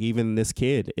because, like, even this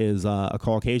kid is a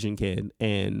Caucasian kid.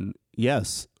 And,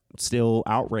 yes, still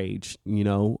outraged, you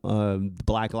know.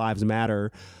 Black Lives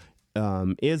Matter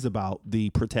is about the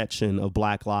protection of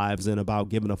black lives and about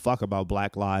giving a fuck about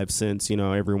black lives, since, you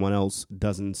know, everyone else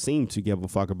doesn't seem to give a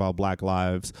fuck about black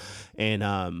lives. And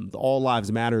the all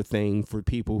lives matter thing, for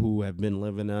people who have been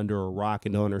living under a rock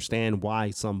and don't understand why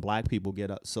some black people get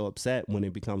so upset when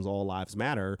it becomes all lives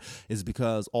matter, is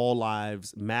because all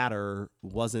lives matter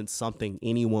wasn't something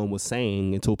anyone was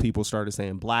saying until people started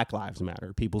saying black lives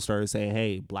matter. People started saying,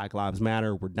 hey, black lives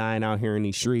matter, we're dying out here in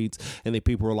these streets. And then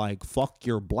people were like, fuck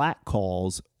your black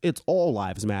calls, it's all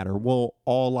lives matter. Well,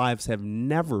 all lives have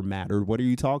never mattered. What are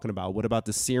you talking about? What about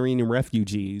the Syrian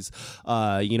refugees?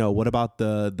 You know, what about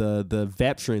the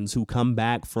veterans who come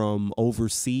back from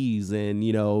overseas? And,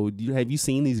 you know, have you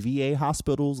seen these VA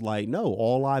hospitals? Like, no,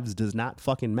 all lives does not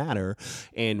fucking matter.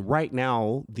 And right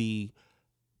now, the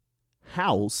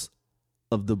house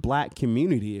of the black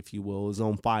community, if you will, is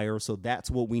on fire. So that's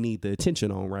what we need the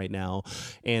attention on right now.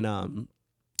 And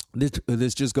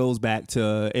this just goes back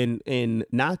to, and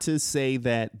not to say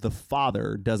that the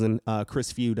father doesn't,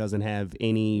 Chris Few doesn't have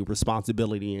any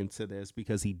responsibility into this,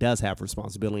 because he does have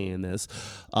responsibility in this.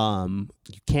 You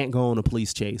can't go on a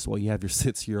police chase while you have your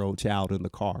 6-year-old child in the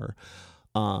car.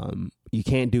 You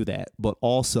can't do that. But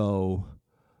also,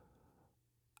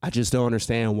 I just don't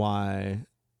understand why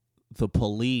the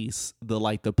police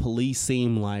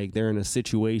seem like they're in a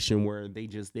situation where they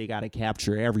got to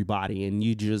capture everybody, and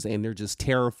they're just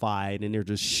terrified, and they're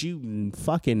just shooting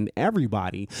fucking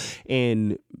everybody.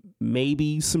 And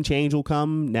maybe some change will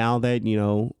come now that, you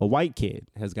know, a white kid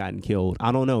has gotten killed.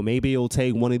 I don't know. Maybe it'll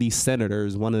take one of these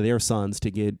senators, one of their sons, to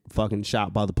get fucking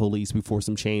shot by the police before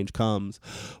some change comes.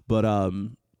 But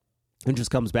it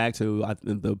just comes back to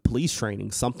the police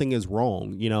training. Something is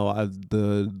wrong. You know,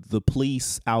 the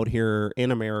police out here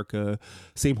in America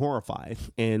seem horrified.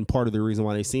 And part of the reason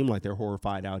why they seem like they're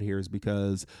horrified out here is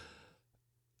because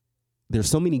there's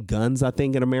so many guns, I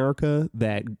think, in America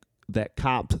that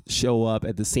cops show up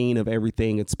at the scene of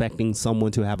everything expecting someone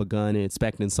to have a gun and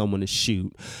expecting someone to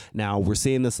shoot. Now, we're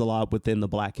seeing this a lot within the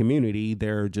black community.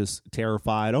 They're just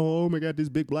terrified. Oh my God, this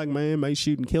big black man might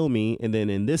shoot and kill me. And then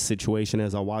in this situation,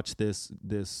 as I watch this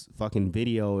fucking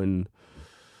video and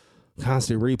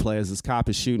constant replay as this cop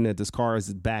is shooting at this car as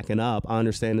it's backing up, I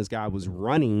understand this guy was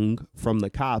running from the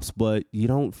cops, but you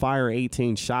don't fire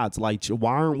 18 shots. Like,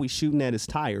 why aren't we shooting at his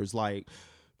tires? Like,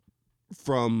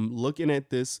 from looking at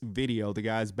this video, the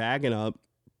guy's bagging up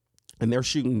and they're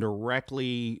shooting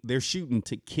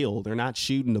to kill. They're not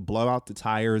shooting to blow out the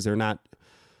tires. They're not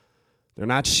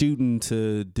shooting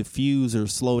to diffuse or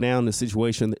slow down the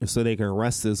situation so they can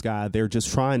arrest this guy. They're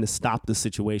just trying to stop the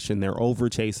situation. They're over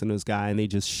chasing this guy, and they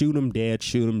just shoot him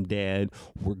dead.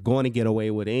 We're going to get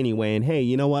away with it anyway. And hey,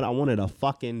 you know what? I wanted a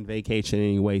fucking vacation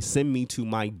anyway. Send me to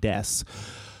my desk.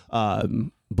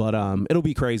 But it'll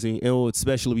be crazy. It'll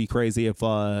especially be crazy if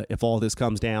all this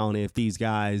comes down, if these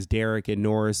guys, Derek and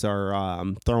Norris, are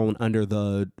thrown under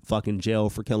the fucking jail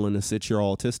for killing a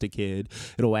 6-year-old autistic kid.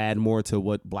 It'll add more to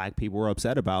what black people are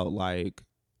upset about. Like,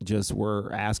 just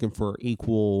we're asking for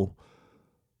equal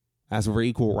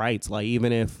rights. Like,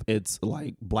 even if it's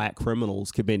like black criminals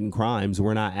committing crimes,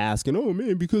 we're not asking, oh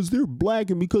man, because they're black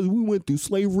and because we went through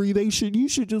slavery, you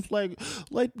should just like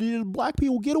let the black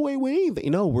people get away with anything.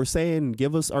 You know, we're saying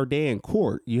give us our day in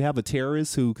court. You have a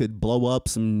terrorist who could blow up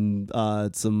some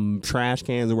trash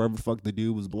cans or whatever the fuck the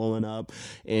dude was blowing up,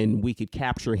 and we could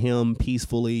capture him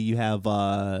peacefully. You have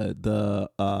the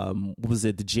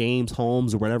James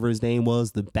Holmes or whatever his name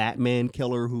was, the Batman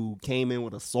killer who came in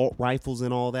with assault rifles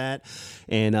and all that.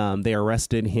 And they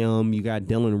arrested him. You got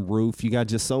Dylan Roof. You got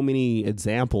just so many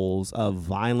examples of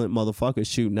violent motherfuckers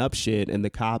shooting up shit, and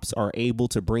the cops are able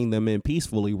to bring them in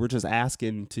peacefully. We're just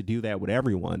asking to do that with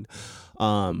everyone.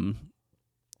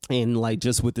 And like,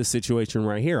 just with this situation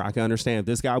right here, I can understand if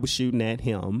this guy was shooting at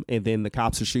him and then the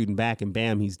cops are shooting back and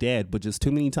bam, he's dead. But just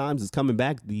too many times it's coming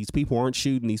back. These people aren't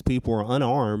shooting. These people are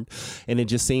unarmed. And it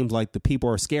just seems like the people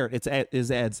are scared. It's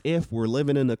as if we're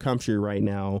living in a country right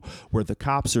now where the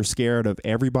cops are scared of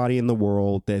everybody in the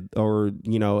world, or,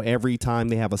 you know, every time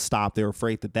they have a stop, they're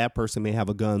afraid that person may have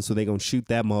a gun. So they're going to shoot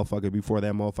that motherfucker before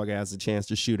that motherfucker has a chance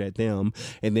to shoot at them.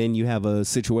 And then you have a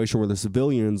situation where the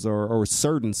civilians or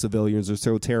certain civilians are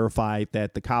so terrified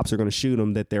that the cops are going to shoot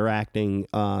them that they're acting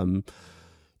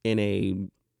in a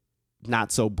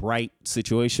not so bright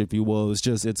situation, if you will.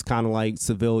 It's kind of like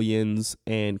civilians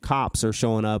and cops are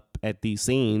showing up at these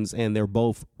scenes and they're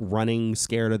both running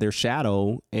scared of their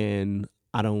shadow. And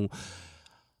I don't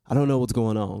know what's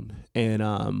going on. And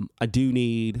I do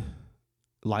need,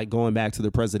 like, going back to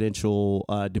the presidential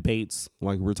debates,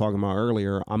 like we were talking about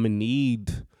earlier, we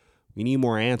need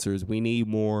more answers. We need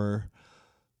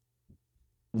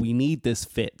this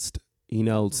fixed. You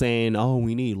know, saying, oh,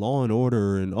 we need law and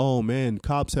order, and oh man,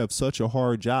 cops have such a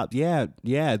hard job. Yeah,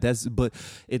 that's absurd,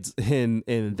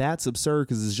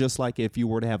 because it's just like if you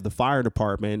were to have the fire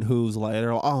department who's like,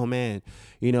 oh man,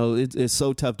 you know, it's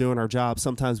so tough doing our job.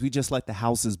 Sometimes we just let the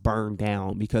houses burn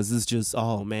down because it's just,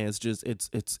 oh man,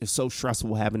 it's so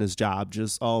stressful having this job.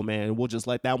 Just, oh man, we'll just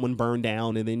let that one burn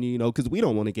down, and then, you know, because we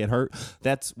don't want to get hurt.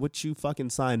 That's what you fucking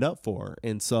signed up for,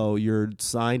 and so you're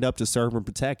signed up to serve and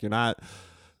protect. You're not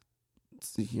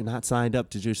signed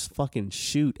up to just fucking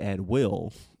shoot at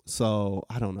will. So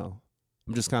I don't know.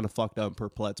 I'm just kind of fucked up and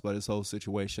perplexed by this whole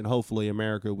situation. Hopefully,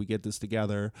 America, we get this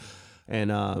together.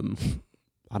 And I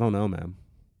don't know, man.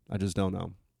 I just don't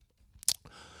know.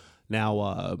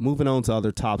 Now, moving on to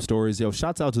other top stories.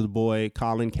 Shouts out to the boy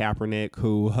Colin Kaepernick,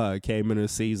 who came into the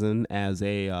season as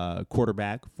a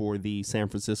quarterback for the San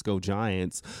Francisco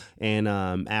Giants. And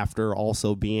after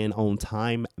also being on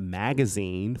Time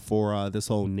Magazine for this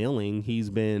whole kneeling, he's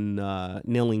been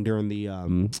kneeling during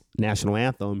the national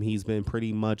anthem. He's been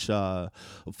pretty much a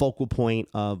focal point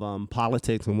of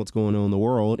politics and what's going on in the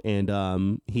world.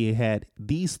 And he had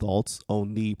these thoughts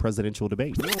on the presidential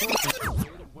debate.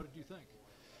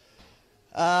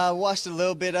 Watched a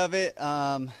little bit of it.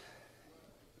 To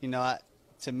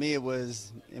me, it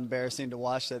was embarrassing to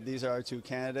watch that these are our two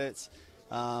candidates.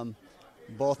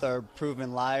 Both are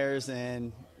proven liars,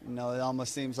 and, it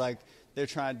almost seems like they're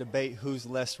trying to debate who's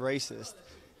less racist.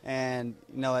 And,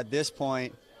 at this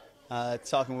point,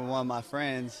 talking with one of my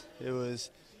friends, it was,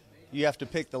 you have to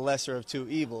pick the lesser of two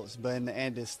evils, but in the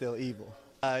end, it's still evil.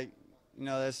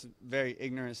 That's a very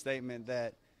ignorant statement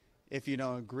that if you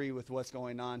don't agree with what's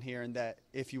going on here, and that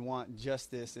if you want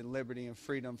justice and liberty and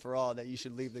freedom for all, that you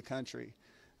should leave the country.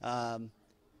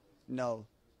 No,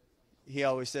 he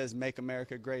always says, make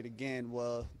America great again.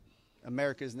 Well,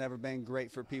 America's never been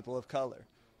great for people of color.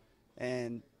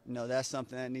 And, that's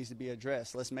something that needs to be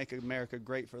addressed. Let's make America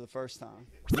great for the first time.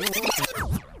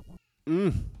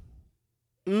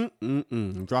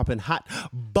 Dropping hot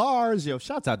bars.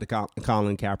 Shouts out to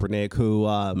Colin Kaepernick, who...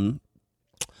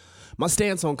 my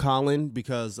stance on Colin,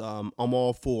 because I'm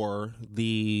all for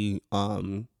the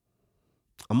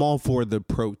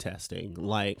protesting.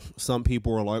 Like, some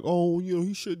people are like, oh,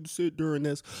 he shouldn't sit during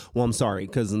this. Well, I'm sorry,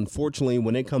 because unfortunately,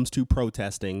 when it comes to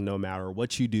protesting, no matter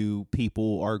what you do,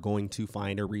 people are going to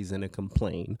find a reason to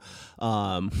complain.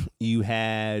 You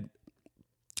had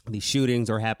these shootings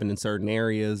are happening in certain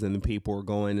areas, and the people are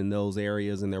going in those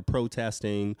areas and they're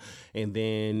protesting. And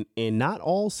then in not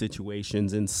all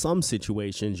situations, in some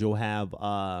situations, you'll have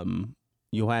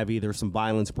either some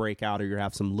violence break out, or you'll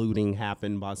have some looting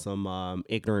happen by some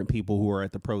ignorant people who are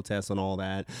at the protests and all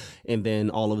that. And then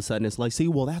all of a sudden it's like, see,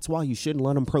 well, that's why you shouldn't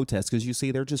let them protest, because you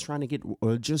see they're just trying to get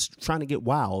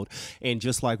wild. And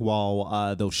just like while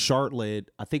I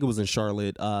think it was in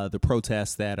Charlotte, the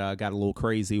protests that got a little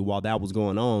crazy, while that was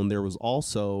going on, there was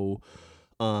also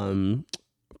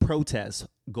protests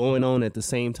going on at the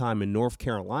same time in North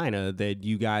Carolina that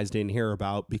you guys didn't hear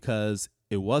about, because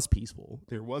it was peaceful.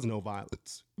 There was no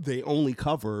violence. They only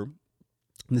cover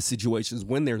the situations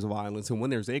when there's violence and when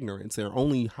there's ignorance. They're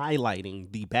only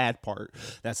highlighting the bad part.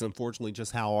 That's unfortunately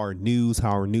just how our news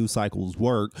cycles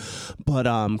work. But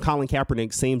Colin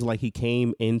Kaepernick seems like he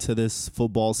came into this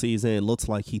football season. It looks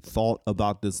like he thought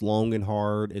about this long and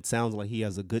hard. It sounds like he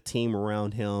has a good team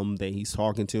around him that he's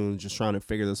talking to and just trying to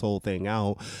figure this whole thing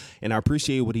out. And I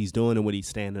appreciate what he's doing and what he's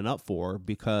standing up for,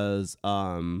 because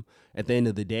at the end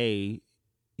of the day,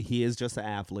 he is just an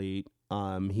athlete.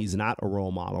 He's not a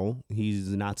role model. He's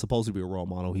not supposed to be a role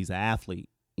model. He's an athlete.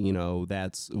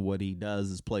 That's what he does,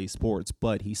 is play sports.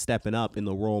 But he's stepping up in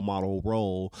the role model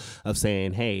role of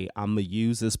saying, hey, I'm going to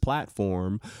use this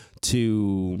platform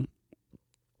to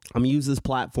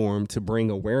bring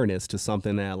awareness to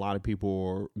something that a lot of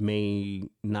people may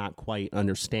not quite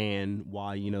understand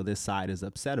why, this side is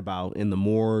upset about. And the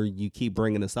more you keep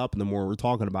bringing this up and the more we're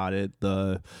talking about it,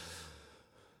 the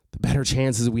the better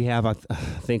chances we have, I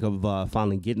think, of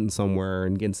finally getting somewhere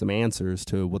and getting some answers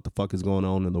to what the fuck is going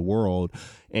on in the world.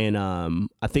 And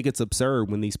I think it's absurd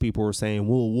when these people are saying,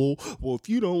 well, if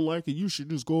you don't like it, you should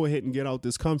just go ahead and get out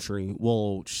this country.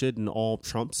 Well, shouldn't all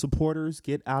Trump supporters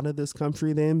get out of this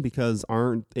country then? Because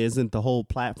isn't the whole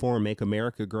platform Make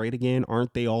America Great Again?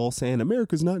 Aren't they all saying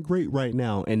America's not great right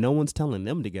now? And no one's telling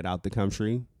them to get out the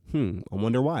country. I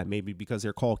wonder why. Maybe because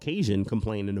they're Caucasian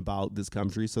complaining about this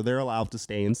country, so they're allowed to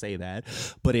stay and say that.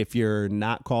 But if you're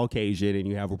not Caucasian and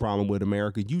you have a problem with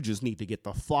America, you just need to get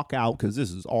the fuck out because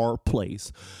this is our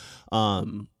place.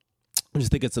 I just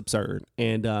think it's absurd.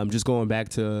 And just going back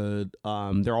to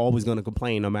they're always going to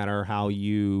complain no matter how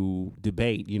you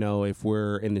debate. You know, if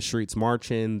we're in the streets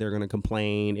marching, they're going to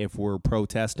complain. If we're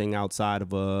protesting outside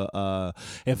of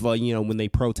when they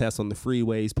protest on the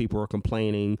freeways, people are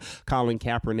complaining. Colin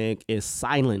Kaepernick is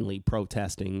silently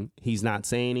protesting. He's not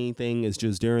saying anything. It's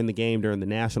just during the game, during the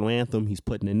national anthem, he's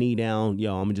putting a knee down. I'm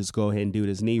going to just go ahead and do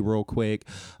this knee real quick.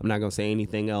 I'm not going to say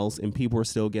anything else. And people are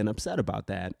still getting upset about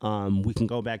that. We can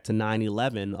go back to 9/11.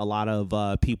 A lot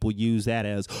of people use that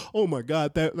as, oh my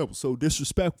God, that was so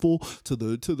disrespectful to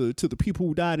the people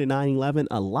who died in 9/11.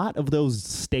 A lot of those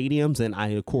stadiums, and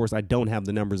I don't have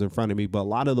the numbers in front of me, but a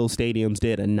lot of those stadiums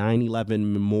did a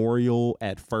 9/11 memorial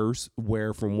at first,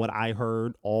 where from what I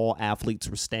heard, all athletes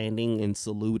were standing and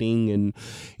saluting, and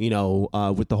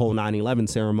with the whole 9/11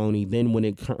 ceremony. Then when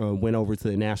it went over to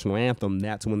the national anthem,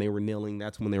 that's when they were kneeling.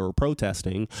 That's when they were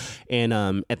protesting. And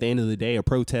at the end of the day, a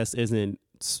protest isn't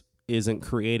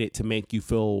created to make you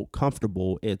feel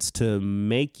comfortable. It's to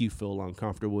make you feel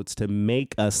uncomfortable. It's to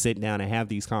make us sit down and have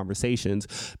these conversations,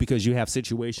 because you have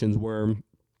situations where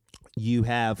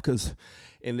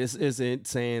and this isn't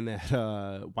saying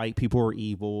that white people are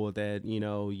evil, that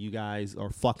you guys are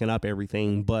fucking up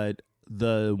everything, but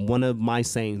one of my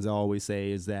sayings I always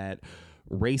say is that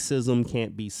racism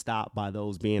can't be stopped by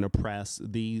those being oppressed.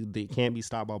 They can't be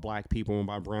stopped by black people and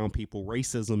by brown people.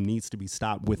 Racism needs to be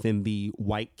stopped within the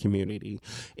white community.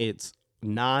 It's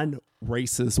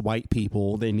non-racist white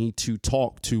people. They need to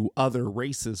talk to other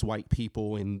racist white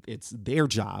people, and it's their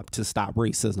job to stop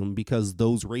racism, because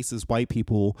those racist white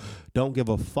people don't give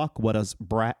a fuck what us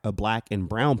black and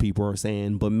brown people are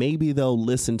saying, but maybe they'll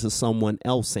listen to someone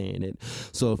else saying it.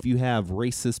 So if you have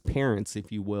racist parents,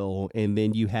 if you will, and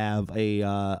then you have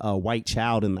a white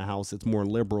child in the house that's more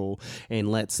liberal,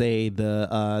 and let's say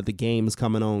the game is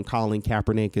coming on, Colin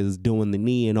Kaepernick is doing the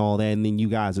knee and all that, and then you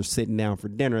guys are sitting down for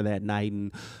dinner that night,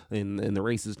 and the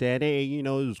racist dad, hey,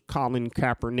 this Colin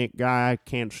Kaepernick guy,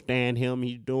 can't stand him,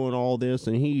 he's doing all this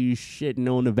and he's shitting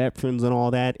on the veterans and all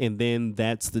that. And then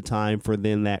that's the time for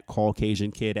then that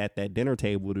Caucasian kid at that dinner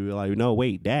table to be like, no,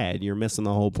 wait, Dad, you're missing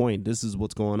the whole point. This is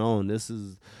what's going on. This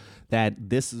is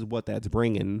what that's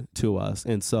bringing to us.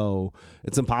 And so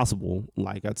it's impossible,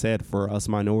 like I said, for us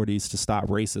minorities to stop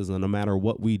racism no matter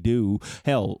what we do.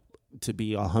 Hell, to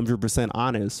be 100%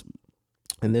 honest,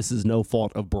 and this is no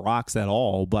fault of Barack's at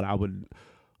all, but I would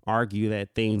argue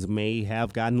that things may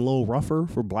have gotten a little rougher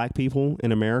for black people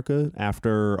in America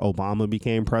after Obama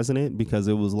became president, because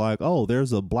it was like, oh,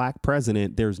 there's a black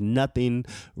president. There's nothing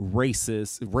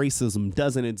racist. Racism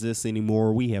doesn't exist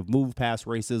anymore. We have moved past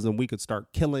racism. We could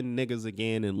start killing niggas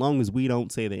again. And as long as we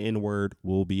don't say the N-word,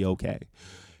 we'll be okay.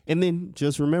 And then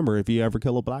just remember, if you ever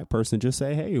kill a black person, just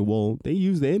say, hey, well, they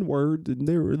use the N-word and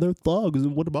they're thugs.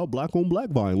 And what about black on black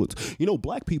violence?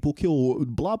 Black people kill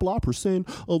blah, blah %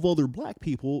 of other black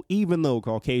people, even though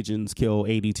Caucasians kill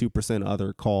 82%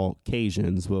 other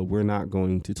Caucasians. But we're not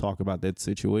going to talk about that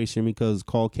situation because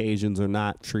Caucasians are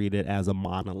not treated as a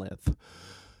monolith.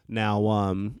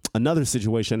 Now, another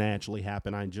situation that actually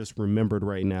happened, I just remembered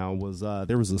right now, was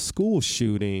there was a school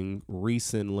shooting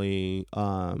recently.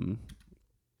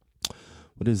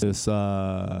 What is this?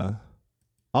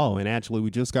 And actually,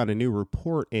 we just got a new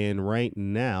report in right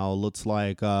now. Looks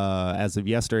like as of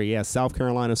yesterday, South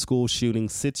Carolina school shooting,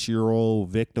 6-year-old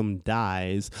victim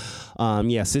dies.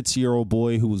 6-year-old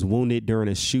boy who was wounded during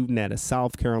a shooting at a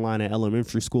South Carolina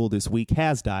elementary school this week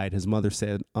has died. His mother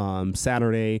said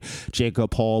Saturday.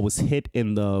 Jacob Hall was hit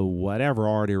in the whatever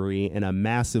artery, and a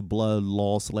massive blood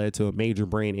loss led to a major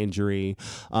brain injury.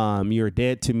 You're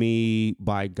dead to me.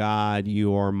 By God,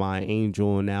 you are my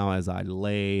angel. Now as I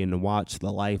lay and watch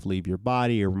the life leave your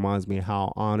body, it reminds me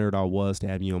how honored I was to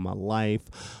have you in my life.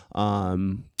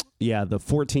 The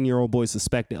 14-year-old boy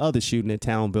suspected of the shooting at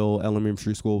Townville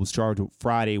Elementary School was charged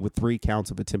Friday with 3 counts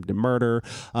of attempted murder.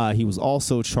 He was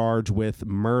also charged with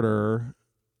murder.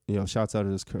 Shouts out to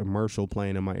this commercial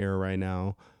playing in my ear right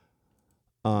now.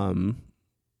 Bitch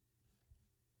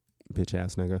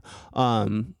ass nigga.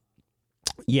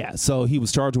 Yeah, so he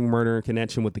was charged with murder in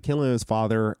connection with the killing of his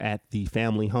father at the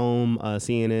family home.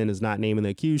 CNN is not naming the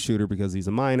accused shooter because he's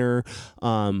a minor,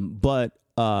 but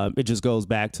it just goes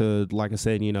back to, like I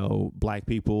said, black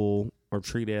people are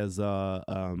treated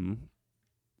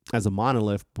as a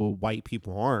monolith, but white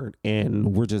people aren't,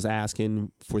 and we're just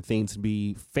asking for things to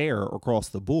be fair across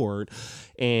the board.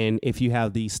 And if you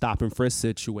have the stop and frisk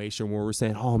situation where we're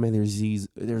saying, oh man, there's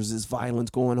this violence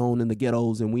going on in the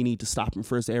ghettos, and we need to stop and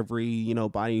frisk every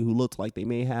body who looks like they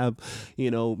may have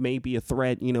maybe a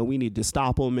threat, we need to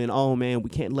stop them, and oh man, we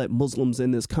can't let Muslims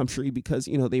in this country because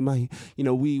they might,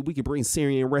 we could bring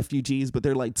Syrian refugees, but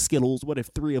they're like Skittles. What if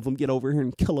 3 of them get over here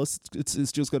and kill us?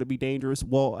 It's just going to be dangerous.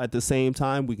 Well, at the same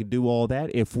time, we can do all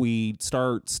that if we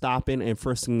start stopping and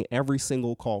frisking every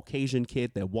single Caucasian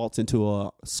kid that walks into a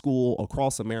school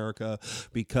across America,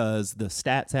 because the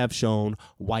stats have shown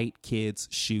white kids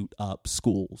shoot up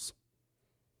schools.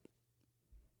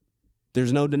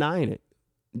 There's no denying it.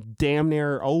 Damn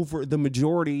near over the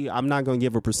majority, I'm not going to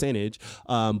give a percentage,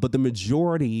 but the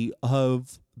majority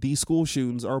of these school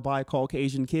shootings are by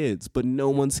Caucasian kids, but no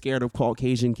one's scared of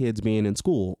Caucasian kids being in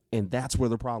school. And that's where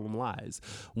the problem lies.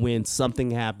 When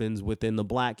something happens within the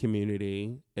black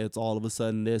community, it's all of a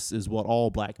sudden, this is what all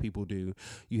black people do.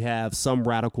 You have some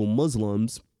radical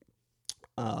Muslims,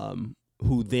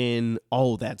 who then,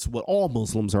 that's what all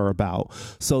Muslims are about.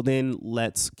 So then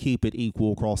let's keep it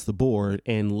equal across the board,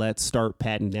 and let's start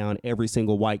patting down every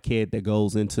single white kid that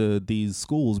goes into these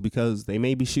schools, because they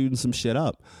may be shooting some shit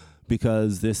up.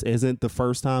 Because this isn't the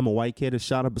first time a white kid has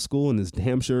shot up a school, and this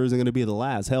damn sure isn't going to be the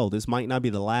last. Hell, this might not be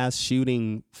the last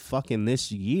shooting fucking this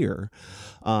year.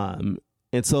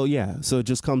 And so, so it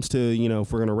just comes to,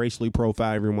 if we're going to racially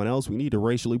profile everyone else, we need to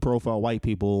racially profile white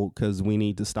people, because we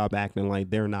need to stop acting like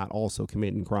they're not also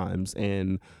committing crimes.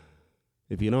 And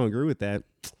if you don't agree with that,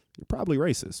 you're probably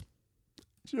racist.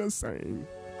 Just saying.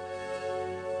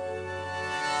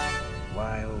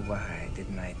 Why, oh why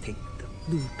didn't I take the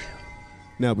blue pill?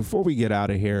 Now, before we get out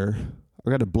of here,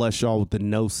 I got to bless y'all with the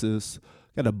gnosis.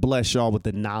 Got to bless y'all with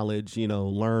the knowledge,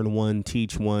 learn one,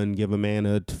 teach one, give a man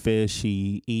a fish,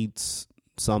 he eats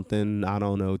something, I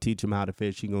don't know, teach him how to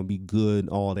fish, he gonna be good,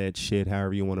 all that shit,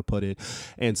 however you want to put it.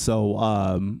 And so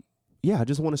I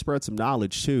just want to spread some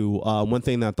knowledge too. One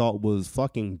thing that I thought was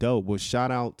fucking dope was shout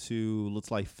out to,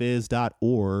 looks like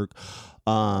fizz.org.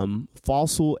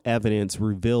 Fossil evidence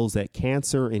reveals that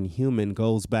cancer in human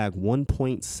goes back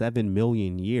 1.7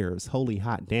 million years. Holy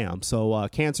hot damn. So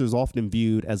cancer is often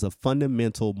viewed as a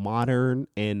fundamental, modern,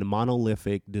 and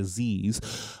monolithic disease.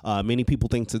 Many people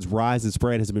think its rise and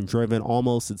spread has been driven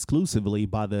almost exclusively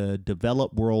by the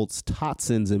developed world's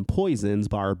toxins and poisons,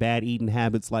 by our bad eating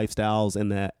habits, lifestyles,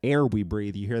 and the air we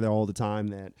breathe. You hear that all the time,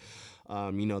 that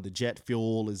the jet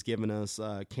fuel is giving us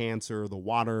cancer. The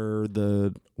water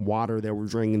that we're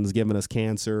drinking is giving us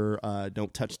cancer.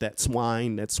 Don't touch that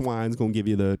swine. That swine's gonna give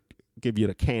you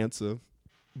the cancer.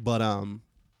 But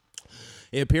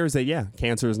it appears that,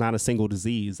 cancer is not a single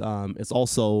disease. It's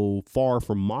also far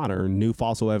from modern. New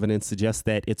fossil evidence suggests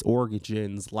that its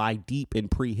origins lie deep in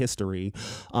prehistory.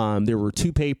 There were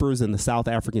 2 papers in the South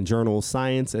African Journal of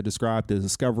Science that described the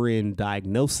discovery and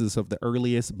diagnosis of the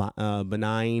earliest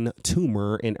benign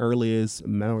tumor and earliest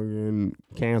mammalian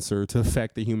cancer to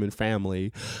affect the human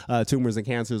family. Tumors and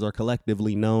cancers are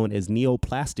collectively known as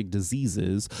neoplastic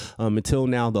diseases. Until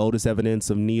now, the oldest evidence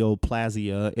of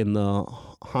neoplasia in the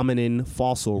hominin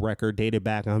fossil record dated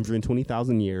back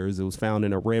 120,000 years. It was found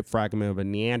in a rib fragment of a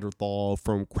Neanderthal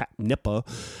from Krapnipa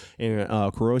in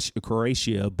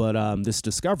Croatia. But this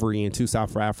discovery in 2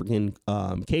 South African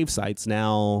cave sites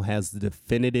now has the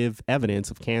definitive evidence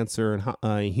of cancer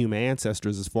and human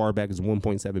ancestors as far back as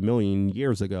 1.7 million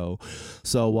years ago.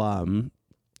 So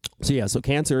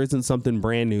cancer isn't something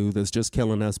brand new that's just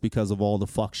killing us because of all the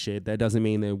fuck shit. That doesn't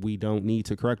mean that we don't need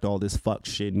to correct all this fuck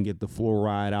shit and get the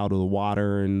fluoride out of the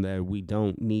water, and that we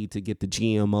don't need to get the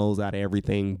GMOs out of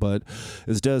everything. But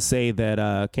it does say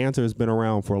that cancer has been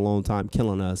around for a long time,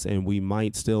 killing us, and we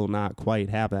might still not quite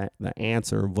have the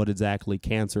answer of what exactly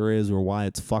cancer is, or why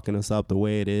it's fucking us up the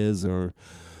way it is, or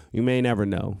you may never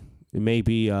know. It may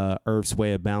be Earth's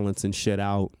way of balancing shit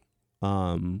out.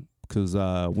 Because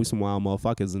we some wild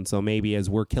motherfuckers, and so maybe as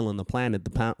we're killing the planet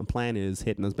is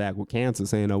hitting us back with cancer,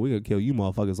 saying, "Oh, we gonna kill you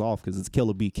motherfuckers off because it's kill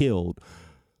or be killed."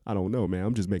 I don't know, man.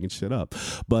 I'm just making shit up.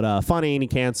 But finding any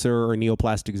cancer or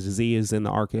neoplastic disease in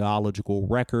the archaeological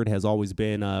record has always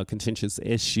been a contentious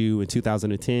issue. In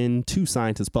 2010, two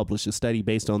scientists published a study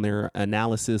based on their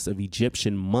analysis of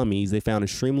Egyptian mummies. They found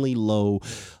extremely low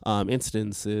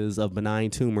incidences of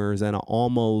benign tumors and an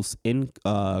almost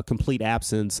complete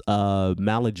absence of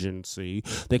malignancy.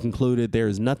 They concluded there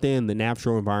is nothing in the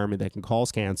natural environment that can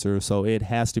cause cancer, so it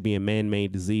has to be a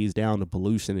man-made disease down to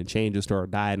pollution and changes to our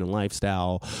diet and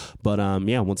lifestyle. But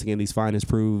yeah, once again, these findings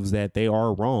proves that they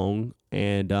are wrong,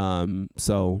 and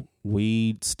so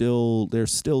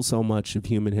there's still so much of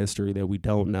human history that we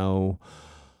don't know,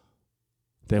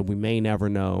 that we may never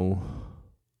know,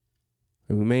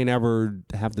 and we may never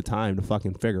have the time to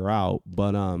fucking figure out.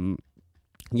 But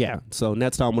yeah, so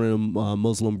next time one of them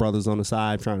Muslim brothers on the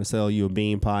side trying to sell you a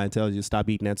bean pie and tells you to stop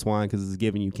eating that swine because it's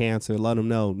giving you cancer, let them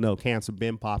know, no, cancer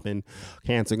been popping,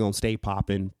 cancer gonna stay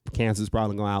popping, cancer's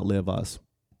probably gonna outlive us.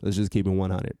 Let's just keep it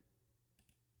 100.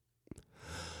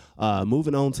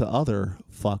 Moving on to other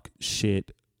fuck shit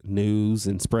news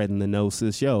and spreading the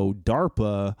gnosis. Yo,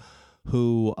 DARPA,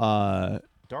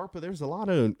 there's a lot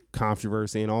of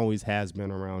controversy and always has been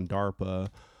around DARPA.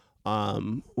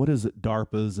 What is it?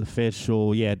 DARPA's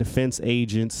official, Defense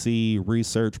Agency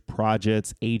Research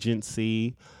Projects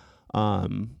Agency.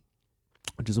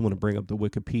 I just want to bring up the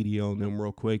Wikipedia on them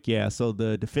real quick. Yeah, so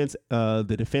the Defense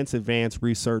Advanced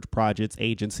Research Projects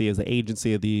Agency is an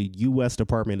agency of the U.S.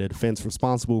 Department of Defense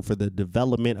responsible for the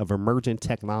development of emergent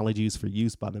technologies for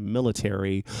use by the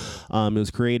military. It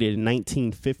was created in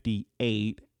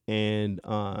 1958, and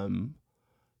I was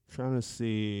trying to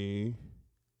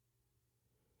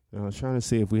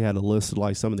see if we had a list of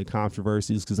like some of the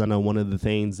controversies, because I know one of the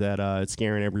things that it's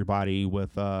scaring everybody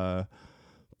with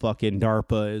fucking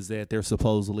DARPA is that they're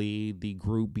supposedly the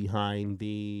group behind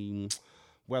the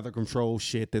weather control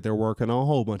shit that they're working on, a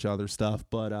whole bunch of other stuff.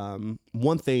 But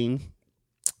one thing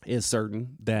is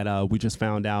certain that we just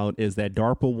found out is that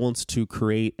DARPA wants to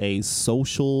create a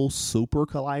social super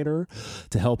collider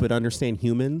to help it understand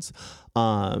humans.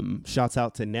 Shouts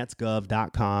out to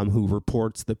netsgov.com, who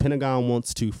reports the Pentagon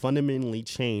wants to fundamentally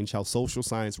change how social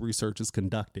science research is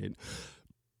conducted.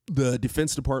 The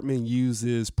Defense Department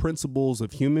uses principles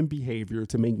of human behavior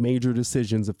to make major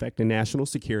decisions affecting national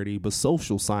security, but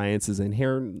social science is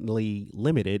inherently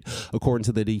limited, according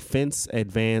to the Defense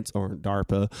Advanced, or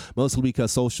DARPA, mostly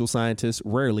because social scientists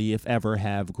rarely, if ever,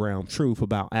 have ground truth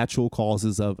about actual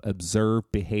causes of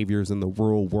observed behaviors in the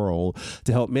real world.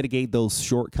 To help mitigate those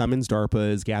shortcomings,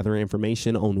 DARPA is gathering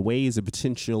information on ways of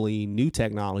potentially new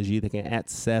technology that can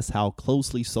assess how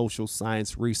closely social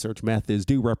science research methods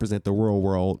do represent the real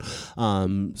world.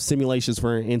 Simulations,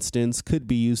 for instance, could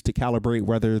be used to calibrate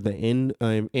whether the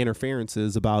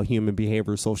interferences about human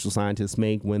behavior social scientists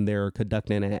make when they're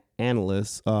conducting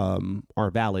analysis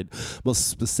are valid. Most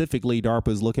specifically, DARPA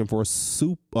is looking for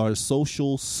a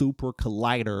social super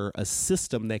collider, a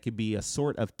system that could be a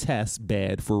sort of test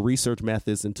bed for research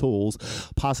methods and tools,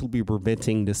 possibly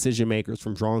preventing decision makers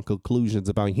from drawing conclusions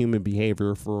about human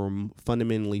behavior from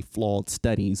fundamentally flawed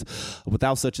studies.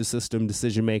 Without such a system,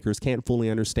 decision makers can't fully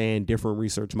understand different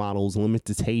research models,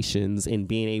 limitations in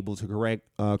being able to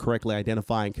correctly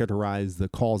identify and characterize the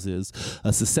causes.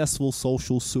 A successful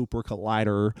social super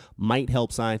collider might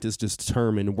help scientists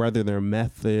determine whether their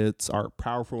methods are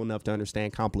powerful enough to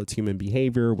understand complex human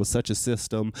behavior. With such a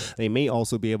system, they may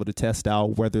also be able to test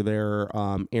out whether their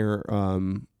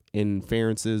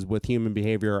inferences with human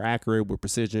behavior are accurate with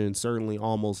precision, certainly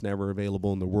almost never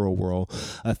available in the real world.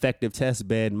 Effective test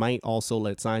bed might also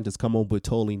let scientists come up with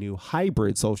totally new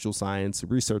hybrid social science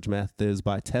research methods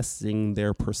by testing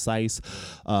their precision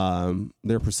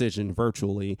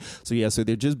virtually. So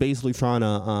they're just basically trying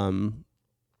to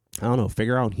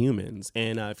figure out humans.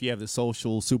 And if you have the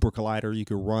social super collider, you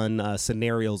could run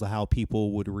scenarios of how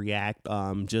people would react.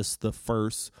 Just the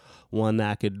first one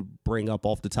that I could bring up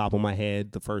off the top of my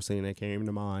head, the first thing that came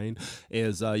to mind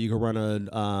is you could run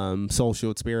a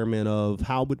social experiment of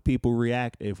how would people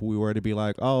react if we were to be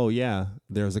like, oh yeah,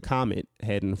 there's a comet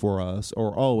heading for us,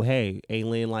 or oh hey,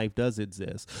 alien life does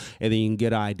exist. And then you can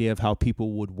get an idea of how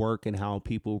people would work and how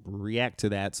people react to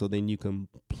that, so then you can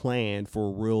plan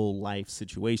for real life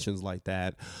situations like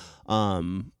that.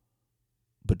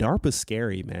 But DARPA's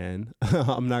scary, man.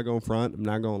 I'm not gonna front. I'm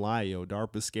not gonna lie, yo.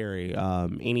 DARPA's scary.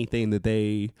 Anything that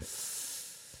the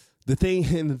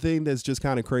thing that's just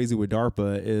kind of crazy with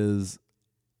DARPA is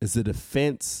the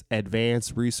Defense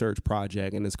Advanced Research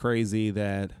Project, and it's crazy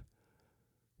that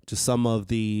just some of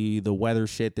the weather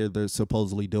shit that they're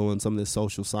supposedly doing, some of the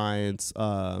social science,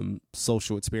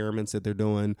 social experiments that they're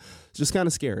doing, it's just kind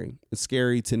of scary. It's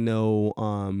scary to know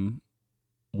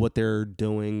what they're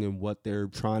doing and what they're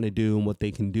trying to do and what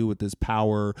they can do with this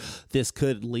power. This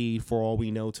could lead, for all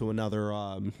we know, to another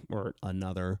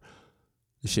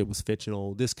the shit was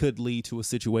fictional. This could lead to a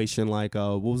situation like,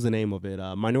 what was the name of it?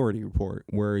 Minority Report,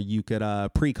 where you could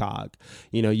precog.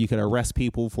 You could arrest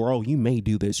people for, you may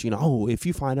do this. If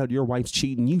you find out your wife's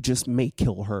cheating, you just may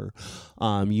kill her.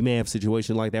 You may have a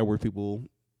situation like that where people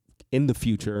in the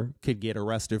future could get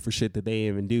arrested for shit that they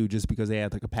even do just because they have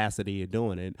the capacity of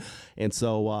doing it. And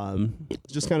so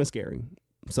it's just kind of scary.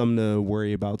 Something to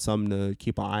worry about, something to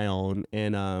keep an eye on.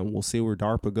 And we'll see where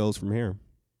DARPA goes from here,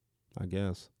 I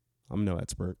guess. I'm no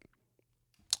expert.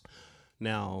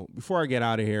 Now, before I get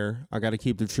out of here, I got to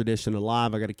keep the tradition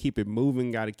alive. I got to keep it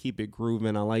moving. Got to keep it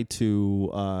grooving. I like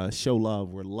to show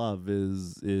love where love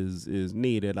is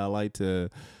needed. I like to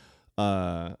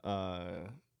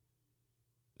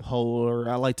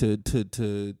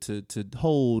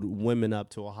hold women up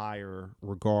to a higher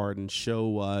regard and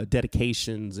show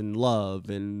dedications and love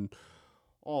and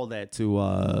all that to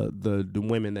the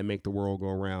women that make the world go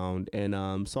around. And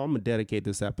so I'm gonna dedicate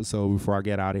this episode before I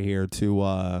get out of here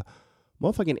to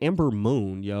motherfucking Ember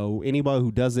Moon, yo. Anybody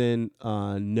who doesn't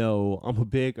know, I'm a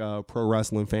big pro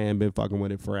wrestling fan, been fucking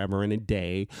with it forever and a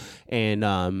day. And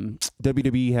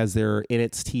WWE has their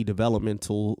NXT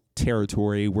developmental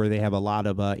territory where they have a lot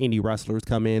of indie wrestlers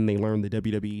come in. They learn the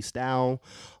WWE style.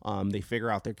 They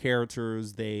figure out their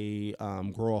characters. They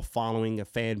grow a following, a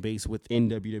fan base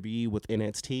within WWE with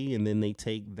NXT, and then they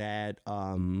take that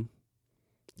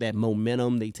that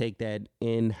momentum. They take that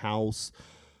in-house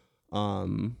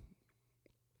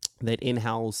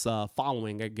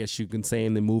following, I guess you can say,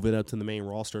 and then move it up to the main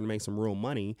roster and make some real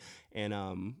money.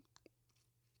 And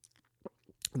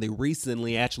they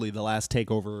recently, actually the last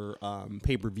TakeOver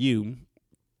pay-per-view,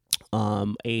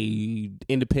 a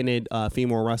independent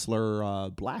female wrestler,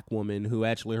 black woman, who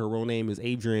actually her real name is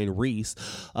Adrienne Reese.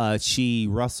 She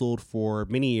wrestled for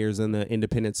many years in the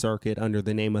independent circuit under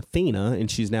the name Athena, and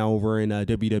she's now over in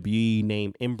WWE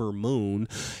named Ember Moon.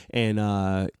 And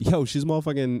she's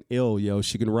motherfucking ill, yo.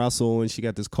 She can wrestle, and she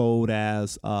got this cold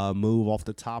ass move off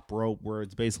the top rope where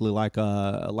it's basically like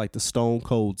the Stone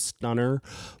Cold Stunner,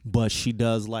 but she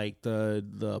does like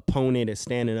the opponent is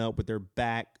standing up with their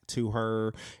back to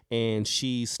her, and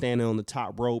she's standing on the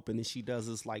top rope, and then she does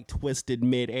this like twisted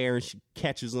midair, and she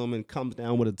catches them and comes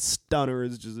down with a stunner.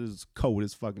 It's just as cold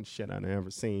as fucking shit I've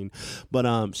ever seen. But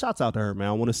shouts out to her, man.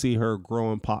 I want to see her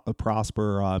grow and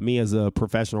prosper. Me as a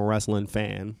professional wrestling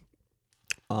fan.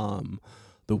 The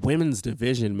women's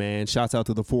division, man. Shouts out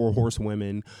to the 4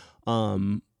 Horsewomen.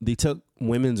 They took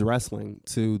women's wrestling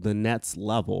to the next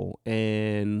level,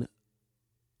 and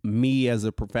me as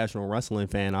a professional wrestling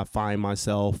fan, I find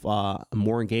myself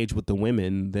more engaged with the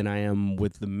women than I am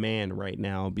with the man right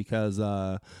now, because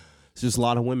it's just a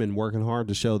lot of women working hard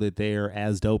to show that they're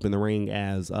as dope in the ring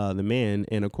as the men.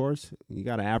 And of course, you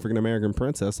got an African-American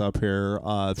princess up here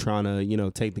trying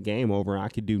to, take the game over. I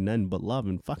could do nothing but love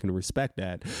and fucking respect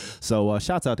that. So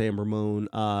shouts out to Ember Moon.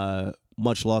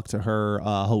 Much luck to her.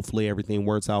 Hopefully everything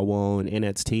works out well in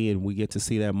NXT, and we get to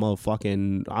see that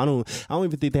motherfucking, I don't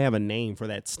even think they have a name for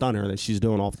that stunner that she's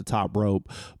doing off the top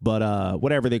rope, but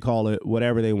whatever they call it,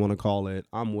 whatever they want to call it,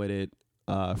 I'm with it.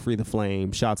 Free the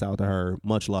flame. Shouts out to her.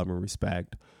 Much love and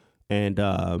respect. And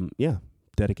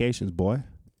dedications, boy.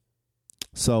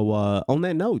 So on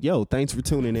that note, yo, thanks for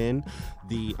tuning in.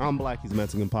 The I'm Black, He's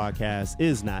Mexican podcast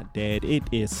is not dead. It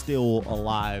is still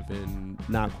alive and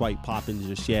not quite popping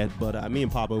just yet. But me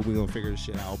and Papo, we're going to figure this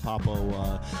shit out.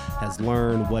 Papo has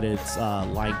learned what it's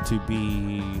like to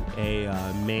be a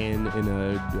man in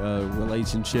a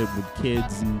relationship with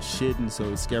kids and shit. And so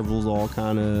his schedule's all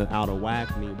kind of out of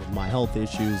whack. Me with my health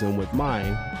issues and with my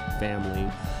family.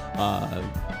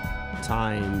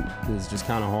 Time is just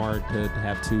kind of hard to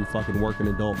have 2 fucking working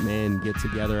adult men get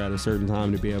together at a certain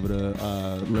time to be able to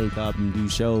link up and do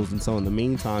shows. And so in the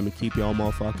meantime, to keep y'all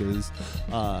motherfuckers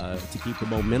to keep the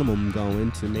momentum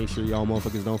going, to make sure y'all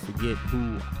motherfuckers don't forget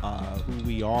who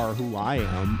we are, who I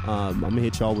am, I'm gonna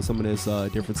hit y'all with some of this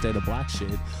different state of black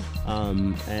shit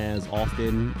as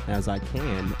often as I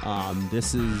can.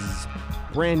 This is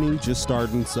brand new, just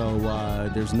starting, so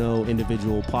there's no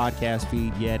individual podcast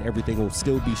feed yet. Everything will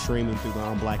still be streaming through the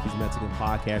I'm Black, He's Mexican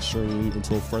podcast stream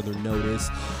until further notice.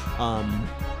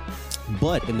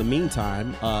 But in the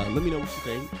meantime, let me know what you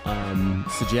think.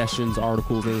 Suggestions,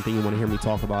 articles, anything you want to hear me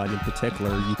talk about in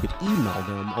particular, you could email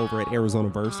them over at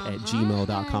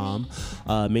arizonaverse@gmail.com.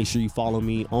 Make sure you follow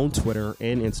me on Twitter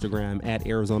and Instagram at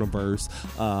arizonaverse.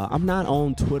 I'm not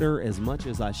on Twitter as much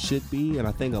as I should be, and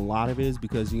I think a lot of it is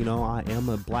because, I am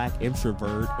a black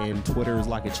introvert, and Twitter is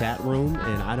like a chat room,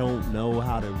 and I don't know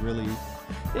how to really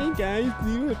Hey guys,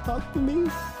 do you want to talk to me?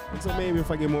 And so maybe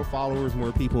if I get more followers,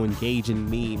 more people engaging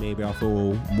me, maybe I'll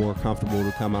feel more comfortable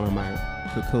to come out of my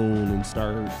cocoon and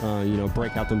start,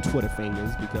 break out them Twitter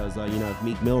fingers, because, if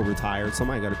Meek Mill retired,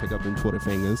 somebody got to pick up them Twitter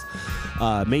fingers.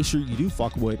 Make sure you do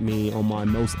fuck with me on my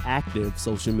most active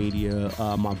social media,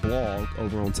 my blog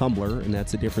over on Tumblr, and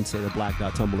that's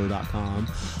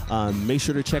adifferentstateofblack.tumblr.com. Make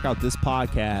sure to check out this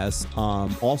podcast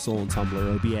also on Tumblr.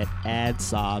 It'll be at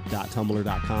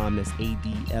adsob.tumblr.com. That's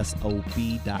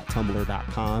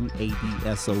adsob.tumblr.com.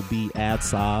 adsob,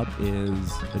 adsob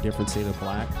is A Different State of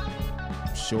Black.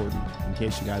 Short, in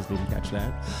case you guys didn't catch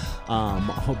that.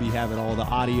 I'll be having all the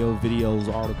audio,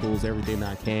 videos, articles, everything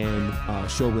that I can,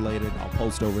 show related. I'll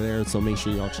post over there, so make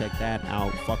sure y'all check that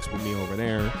out. Fucks with me over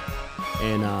there,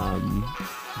 and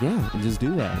just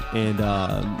do that. And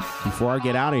before I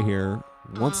get out of here,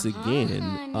 once again,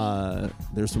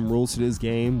 there's some rules to this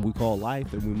game we call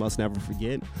life, and we must never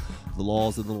forget the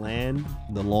laws of the land,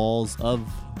 the laws of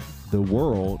the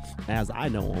world as I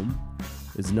know them.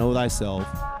 Is know thyself,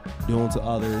 do unto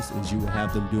others as you would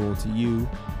have them do unto you.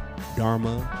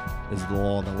 Dharma is the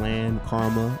law of the land.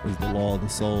 Karma is the law of the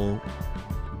soul.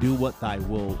 Do what thy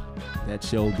wilt, that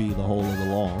shall be the whole of the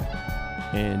law.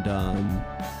 And I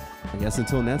guess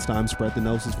until next time, spread the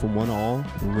gnosis from one all.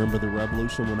 Remember, the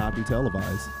revolution will not be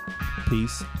televised.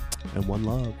 Peace and one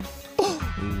love.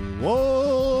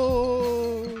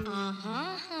 Whoa!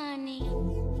 Honey.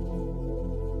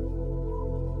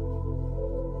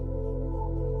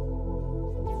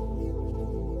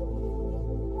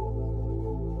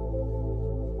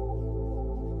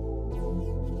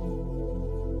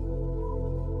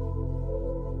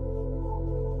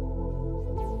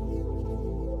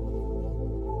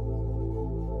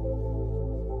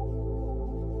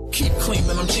 Keep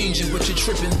claiming I'm changing, but you're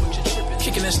tripping.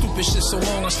 Kicking that stupid shit so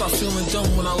long I start feeling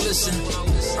dumb when I listen.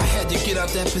 I had to get out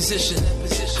that position.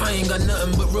 I ain't got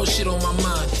nothing but real shit on my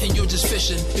mind, and you're just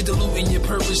fishing. You're diluting your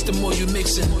purpose the more you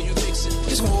mixing.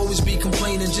 It's gonna always be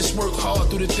complaining, just work hard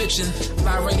through the pitching.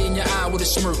 Lie right in your eye with a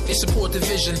smirk, they support the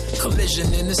vision.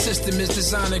 Collision, and the system is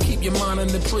designed to keep your mind in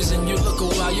the prison. You look a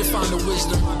while, you find the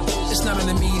wisdom. It's not in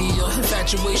the media,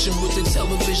 infatuation with the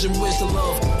television. Where's the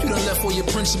love? You done left all your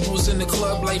principles in the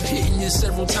club, life hitting you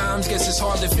several times. Guess it's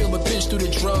hard to feel a pinch through the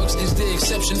drugs. Is the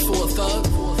exception for a thug?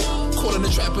 Caught in the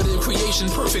trap of the creation,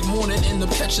 perfect morning, end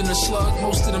up catching a slug.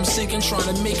 Most of them sinking, trying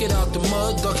to make it out the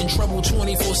mud, ducking trouble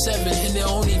 24/7, and their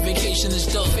only vacation is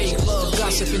duck. Fake love,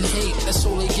 gossip and hate, that's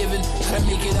all they giving. Gotta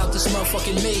make it out this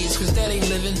motherfucking maze, cause that ain't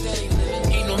living.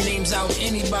 Ain't no names out,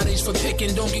 anybody's for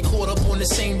picking. Don't get caught up on the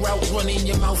same route, running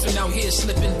your mouth and out here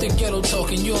slipping. The ghetto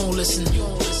talking, you don't listen.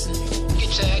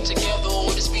 Get your act together, or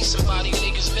this be somebody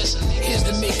niggas missing. Here's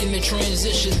the making the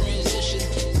transition.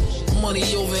 Money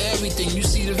over everything, you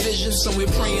see the vision. Somewhere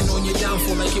praying on your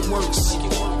downfall like it works.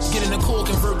 Get in the core,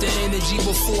 convert the energy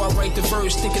before I write the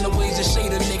verse. Thinking of ways to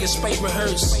shade a nigga, spite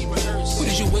rehearse. What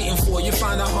is you waiting for? You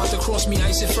find out hard to cross me,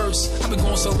 ice it first. I've been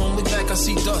going so long, look back, I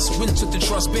see dust. Wind took the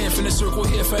trust, banned from the circle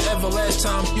here forever. Last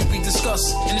time you'd be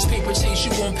discussed. In this paper chase,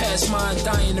 you won't pass mine.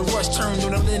 Dying to rush, turned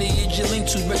on the lineage you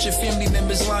linked to. Bet your family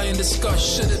members lie and discuss.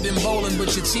 Should've been bowling,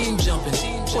 but your team jumping.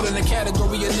 Put in the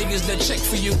category of niggas that check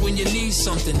for you when you need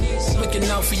something. Looking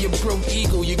out for your broke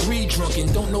ego, your greed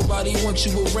drunken. Don't nobody want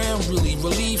you around really.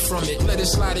 Relieve from it, let it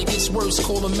slide, it gets worse.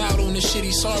 Call them out on the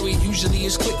shitty sorry. Usually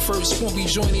it's click first, won't be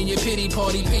joining your pity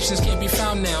party. Patience can't be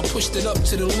found now, pushed it up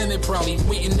to the limit probably.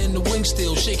 Waiting in the wing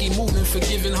still, shaky movement,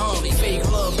 forgiving hardly. Fake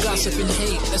love, gossip and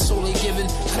hate, that's all they giving.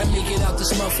 Gotta make it out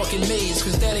this motherfucking maze,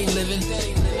 cause that ain't living.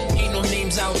 Ain't no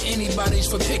names out, anybody's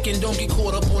for picking. Don't get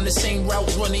caught up on the same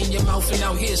route, running your mouth and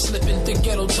out here slipping. The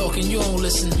ghetto talking, you don't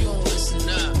listen.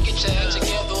 Nah, get your act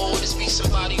together, or this be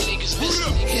somebody niggas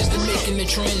missing. Here's the making the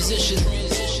transition.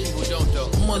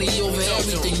 Money over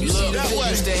everything, you see the vision.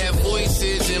 Used to have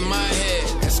voices in my head,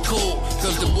 that's cool,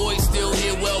 cause the boys still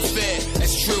here well fed,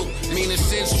 that's true. Meaning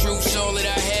since truth's all that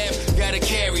I have, gotta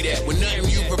carry that. When nothing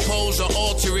you propose or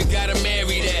alter it, gotta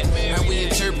marry that. How we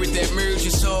interpret that merge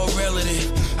is all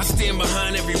relative. I stand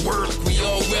behind every word, we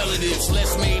all relatives.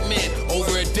 Less made men,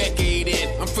 over a decade in.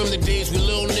 I'm from the days when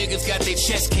little niggas got their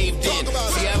chest caved in.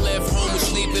 See, I left home with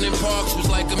sleeping in parks was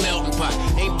like a melting pot.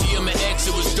 Ain't DM and X,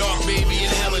 it was dark, baby,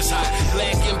 and hell is hot.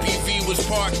 Black MPV was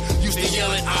parked, used to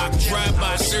yell at Ock. Drive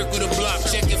by, circle the block,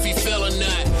 check if he fell or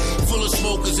not. Full of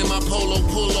smokers in my polo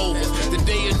pullover. The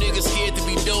day a nigga scared to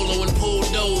be dolo and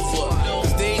pulled over.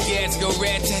 Cause they gats go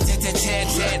rat tat tat tat tat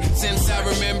tat. Since I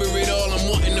remember it all, I'm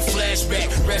wanting to flash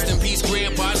flashback. Rest in peace,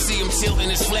 Grandpa, I see him tilting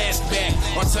his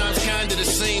flashback. Our time's kinda the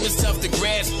same, it's tough to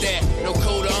grasp that. No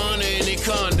code of honor in their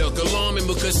conduct. Alarming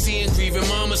because seeing grieving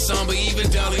mama samba, even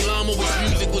Dalai Lama, which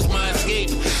music was my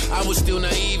escape. I was still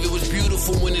naive, it was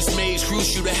beautiful when it's made.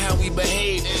 Crucial to how we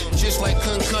behave. Just like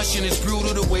concussion, it's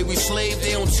brutal the way we slave.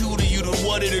 They don't tutor you to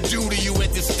what it'll do to you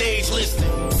at this stage. Listen,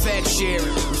 fact sharing.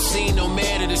 I'm seeing no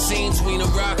matter the scene between a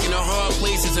rock and a hard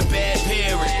place is a bad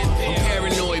parent. I'm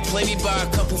paranoid, play me by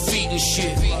a couple feet and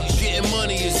shit. Getting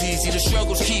money is easy, the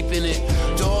struggle's keeping it.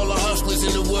 To all the hustlers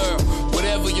in the world,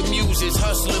 whatever your muse is,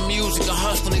 hustling music or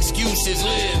hustling excuses,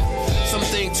 live.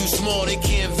 Something too small, they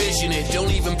can't vision it.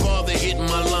 Don't even bother hitting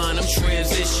my line, I'm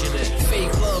transitioning.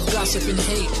 Fake love, gossip, and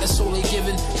hate, that's all they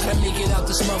giving. Gotta make it out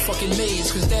this motherfucking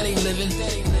maze, cause that ain't living.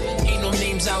 Ain't no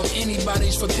names out,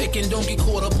 anybody's for picking. Don't get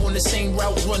caught up on the same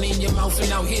route, running your mouth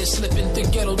and out here slipping. The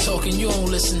ghetto talking, you don't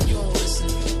listen.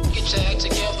 Get your act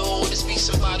together or this be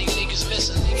somebody niggas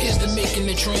missing. Here's the making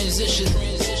the transition.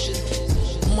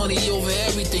 Money over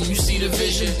everything, you see the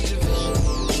vision.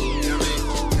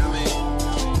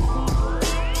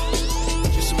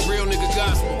 Just some real nigga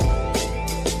gospel.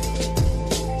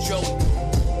 Joey.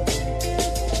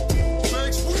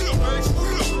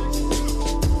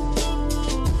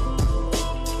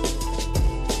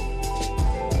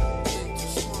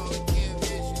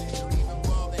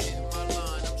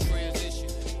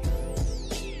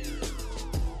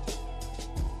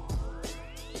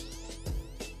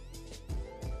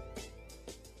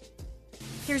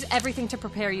 Here's everything to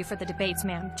prepare you for the debates,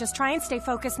 ma'am. Just try and stay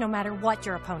focused no matter what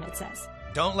your opponent says.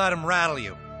 Don't let him rattle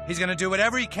you. He's gonna do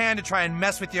whatever he can to try and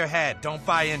mess with your head. Don't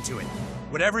buy into it.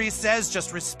 Whatever he says,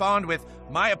 just respond with,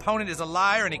 "My opponent is a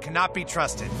liar and he cannot be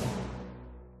trusted."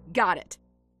 Got it.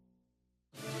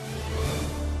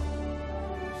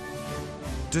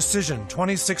 Decision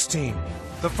 2016.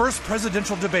 The first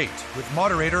presidential debate with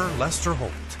moderator Lester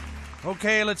Holt.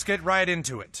 Okay, let's get right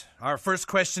into it. Our first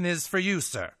question is for you,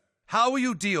 sir. How will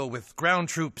you deal with ground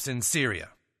troops in Syria?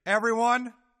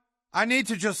 Everyone, I need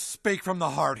to just speak from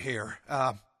the heart here.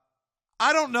 I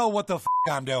don't know what the f***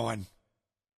 I'm doing.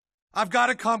 I've got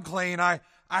to come clean. I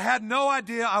had no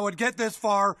idea I would get this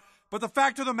far, but the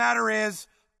fact of the matter is,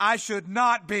 I should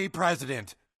not be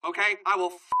president. Okay? I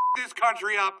will f*** this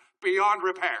country up beyond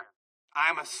repair.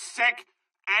 I'm a sick,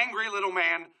 angry little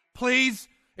man. Please,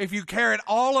 if you care at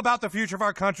all about the future of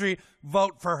our country,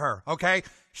 vote for her, okay?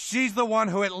 She's the one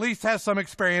who at least has some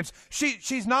experience.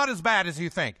 She's not as bad as you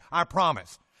think, I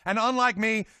promise. And unlike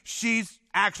me, she's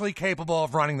actually capable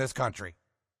of running this country.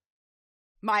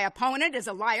 My opponent is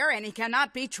a liar and he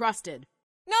cannot be trusted.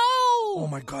 No! Oh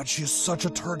my God, she is such a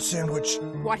turd sandwich.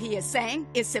 What he is saying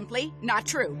is simply not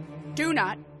true. Do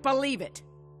not believe it.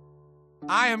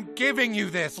 I am giving you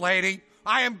this, lady.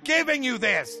 I am giving you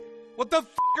this. What the f***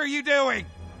 are you doing?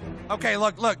 Okay,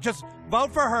 look, just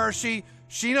vote for her. She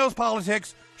knows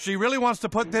politics. She really wants to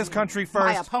put this country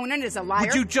first. My opponent is a liar.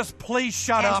 Would you just please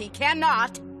shut up? And he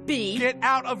cannot be... Get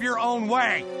out of your own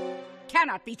way.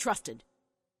 Cannot be trusted.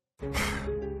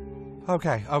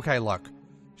 Okay, look.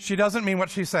 She doesn't mean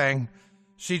what she's saying.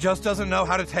 She just doesn't know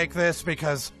how to take this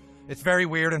because it's very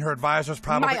weird and her advisor's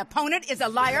probably... My opponent is a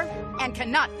liar and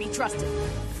cannot be trusted.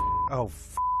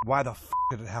 Why the f***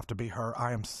 did it have to be her?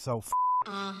 I am so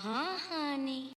honey.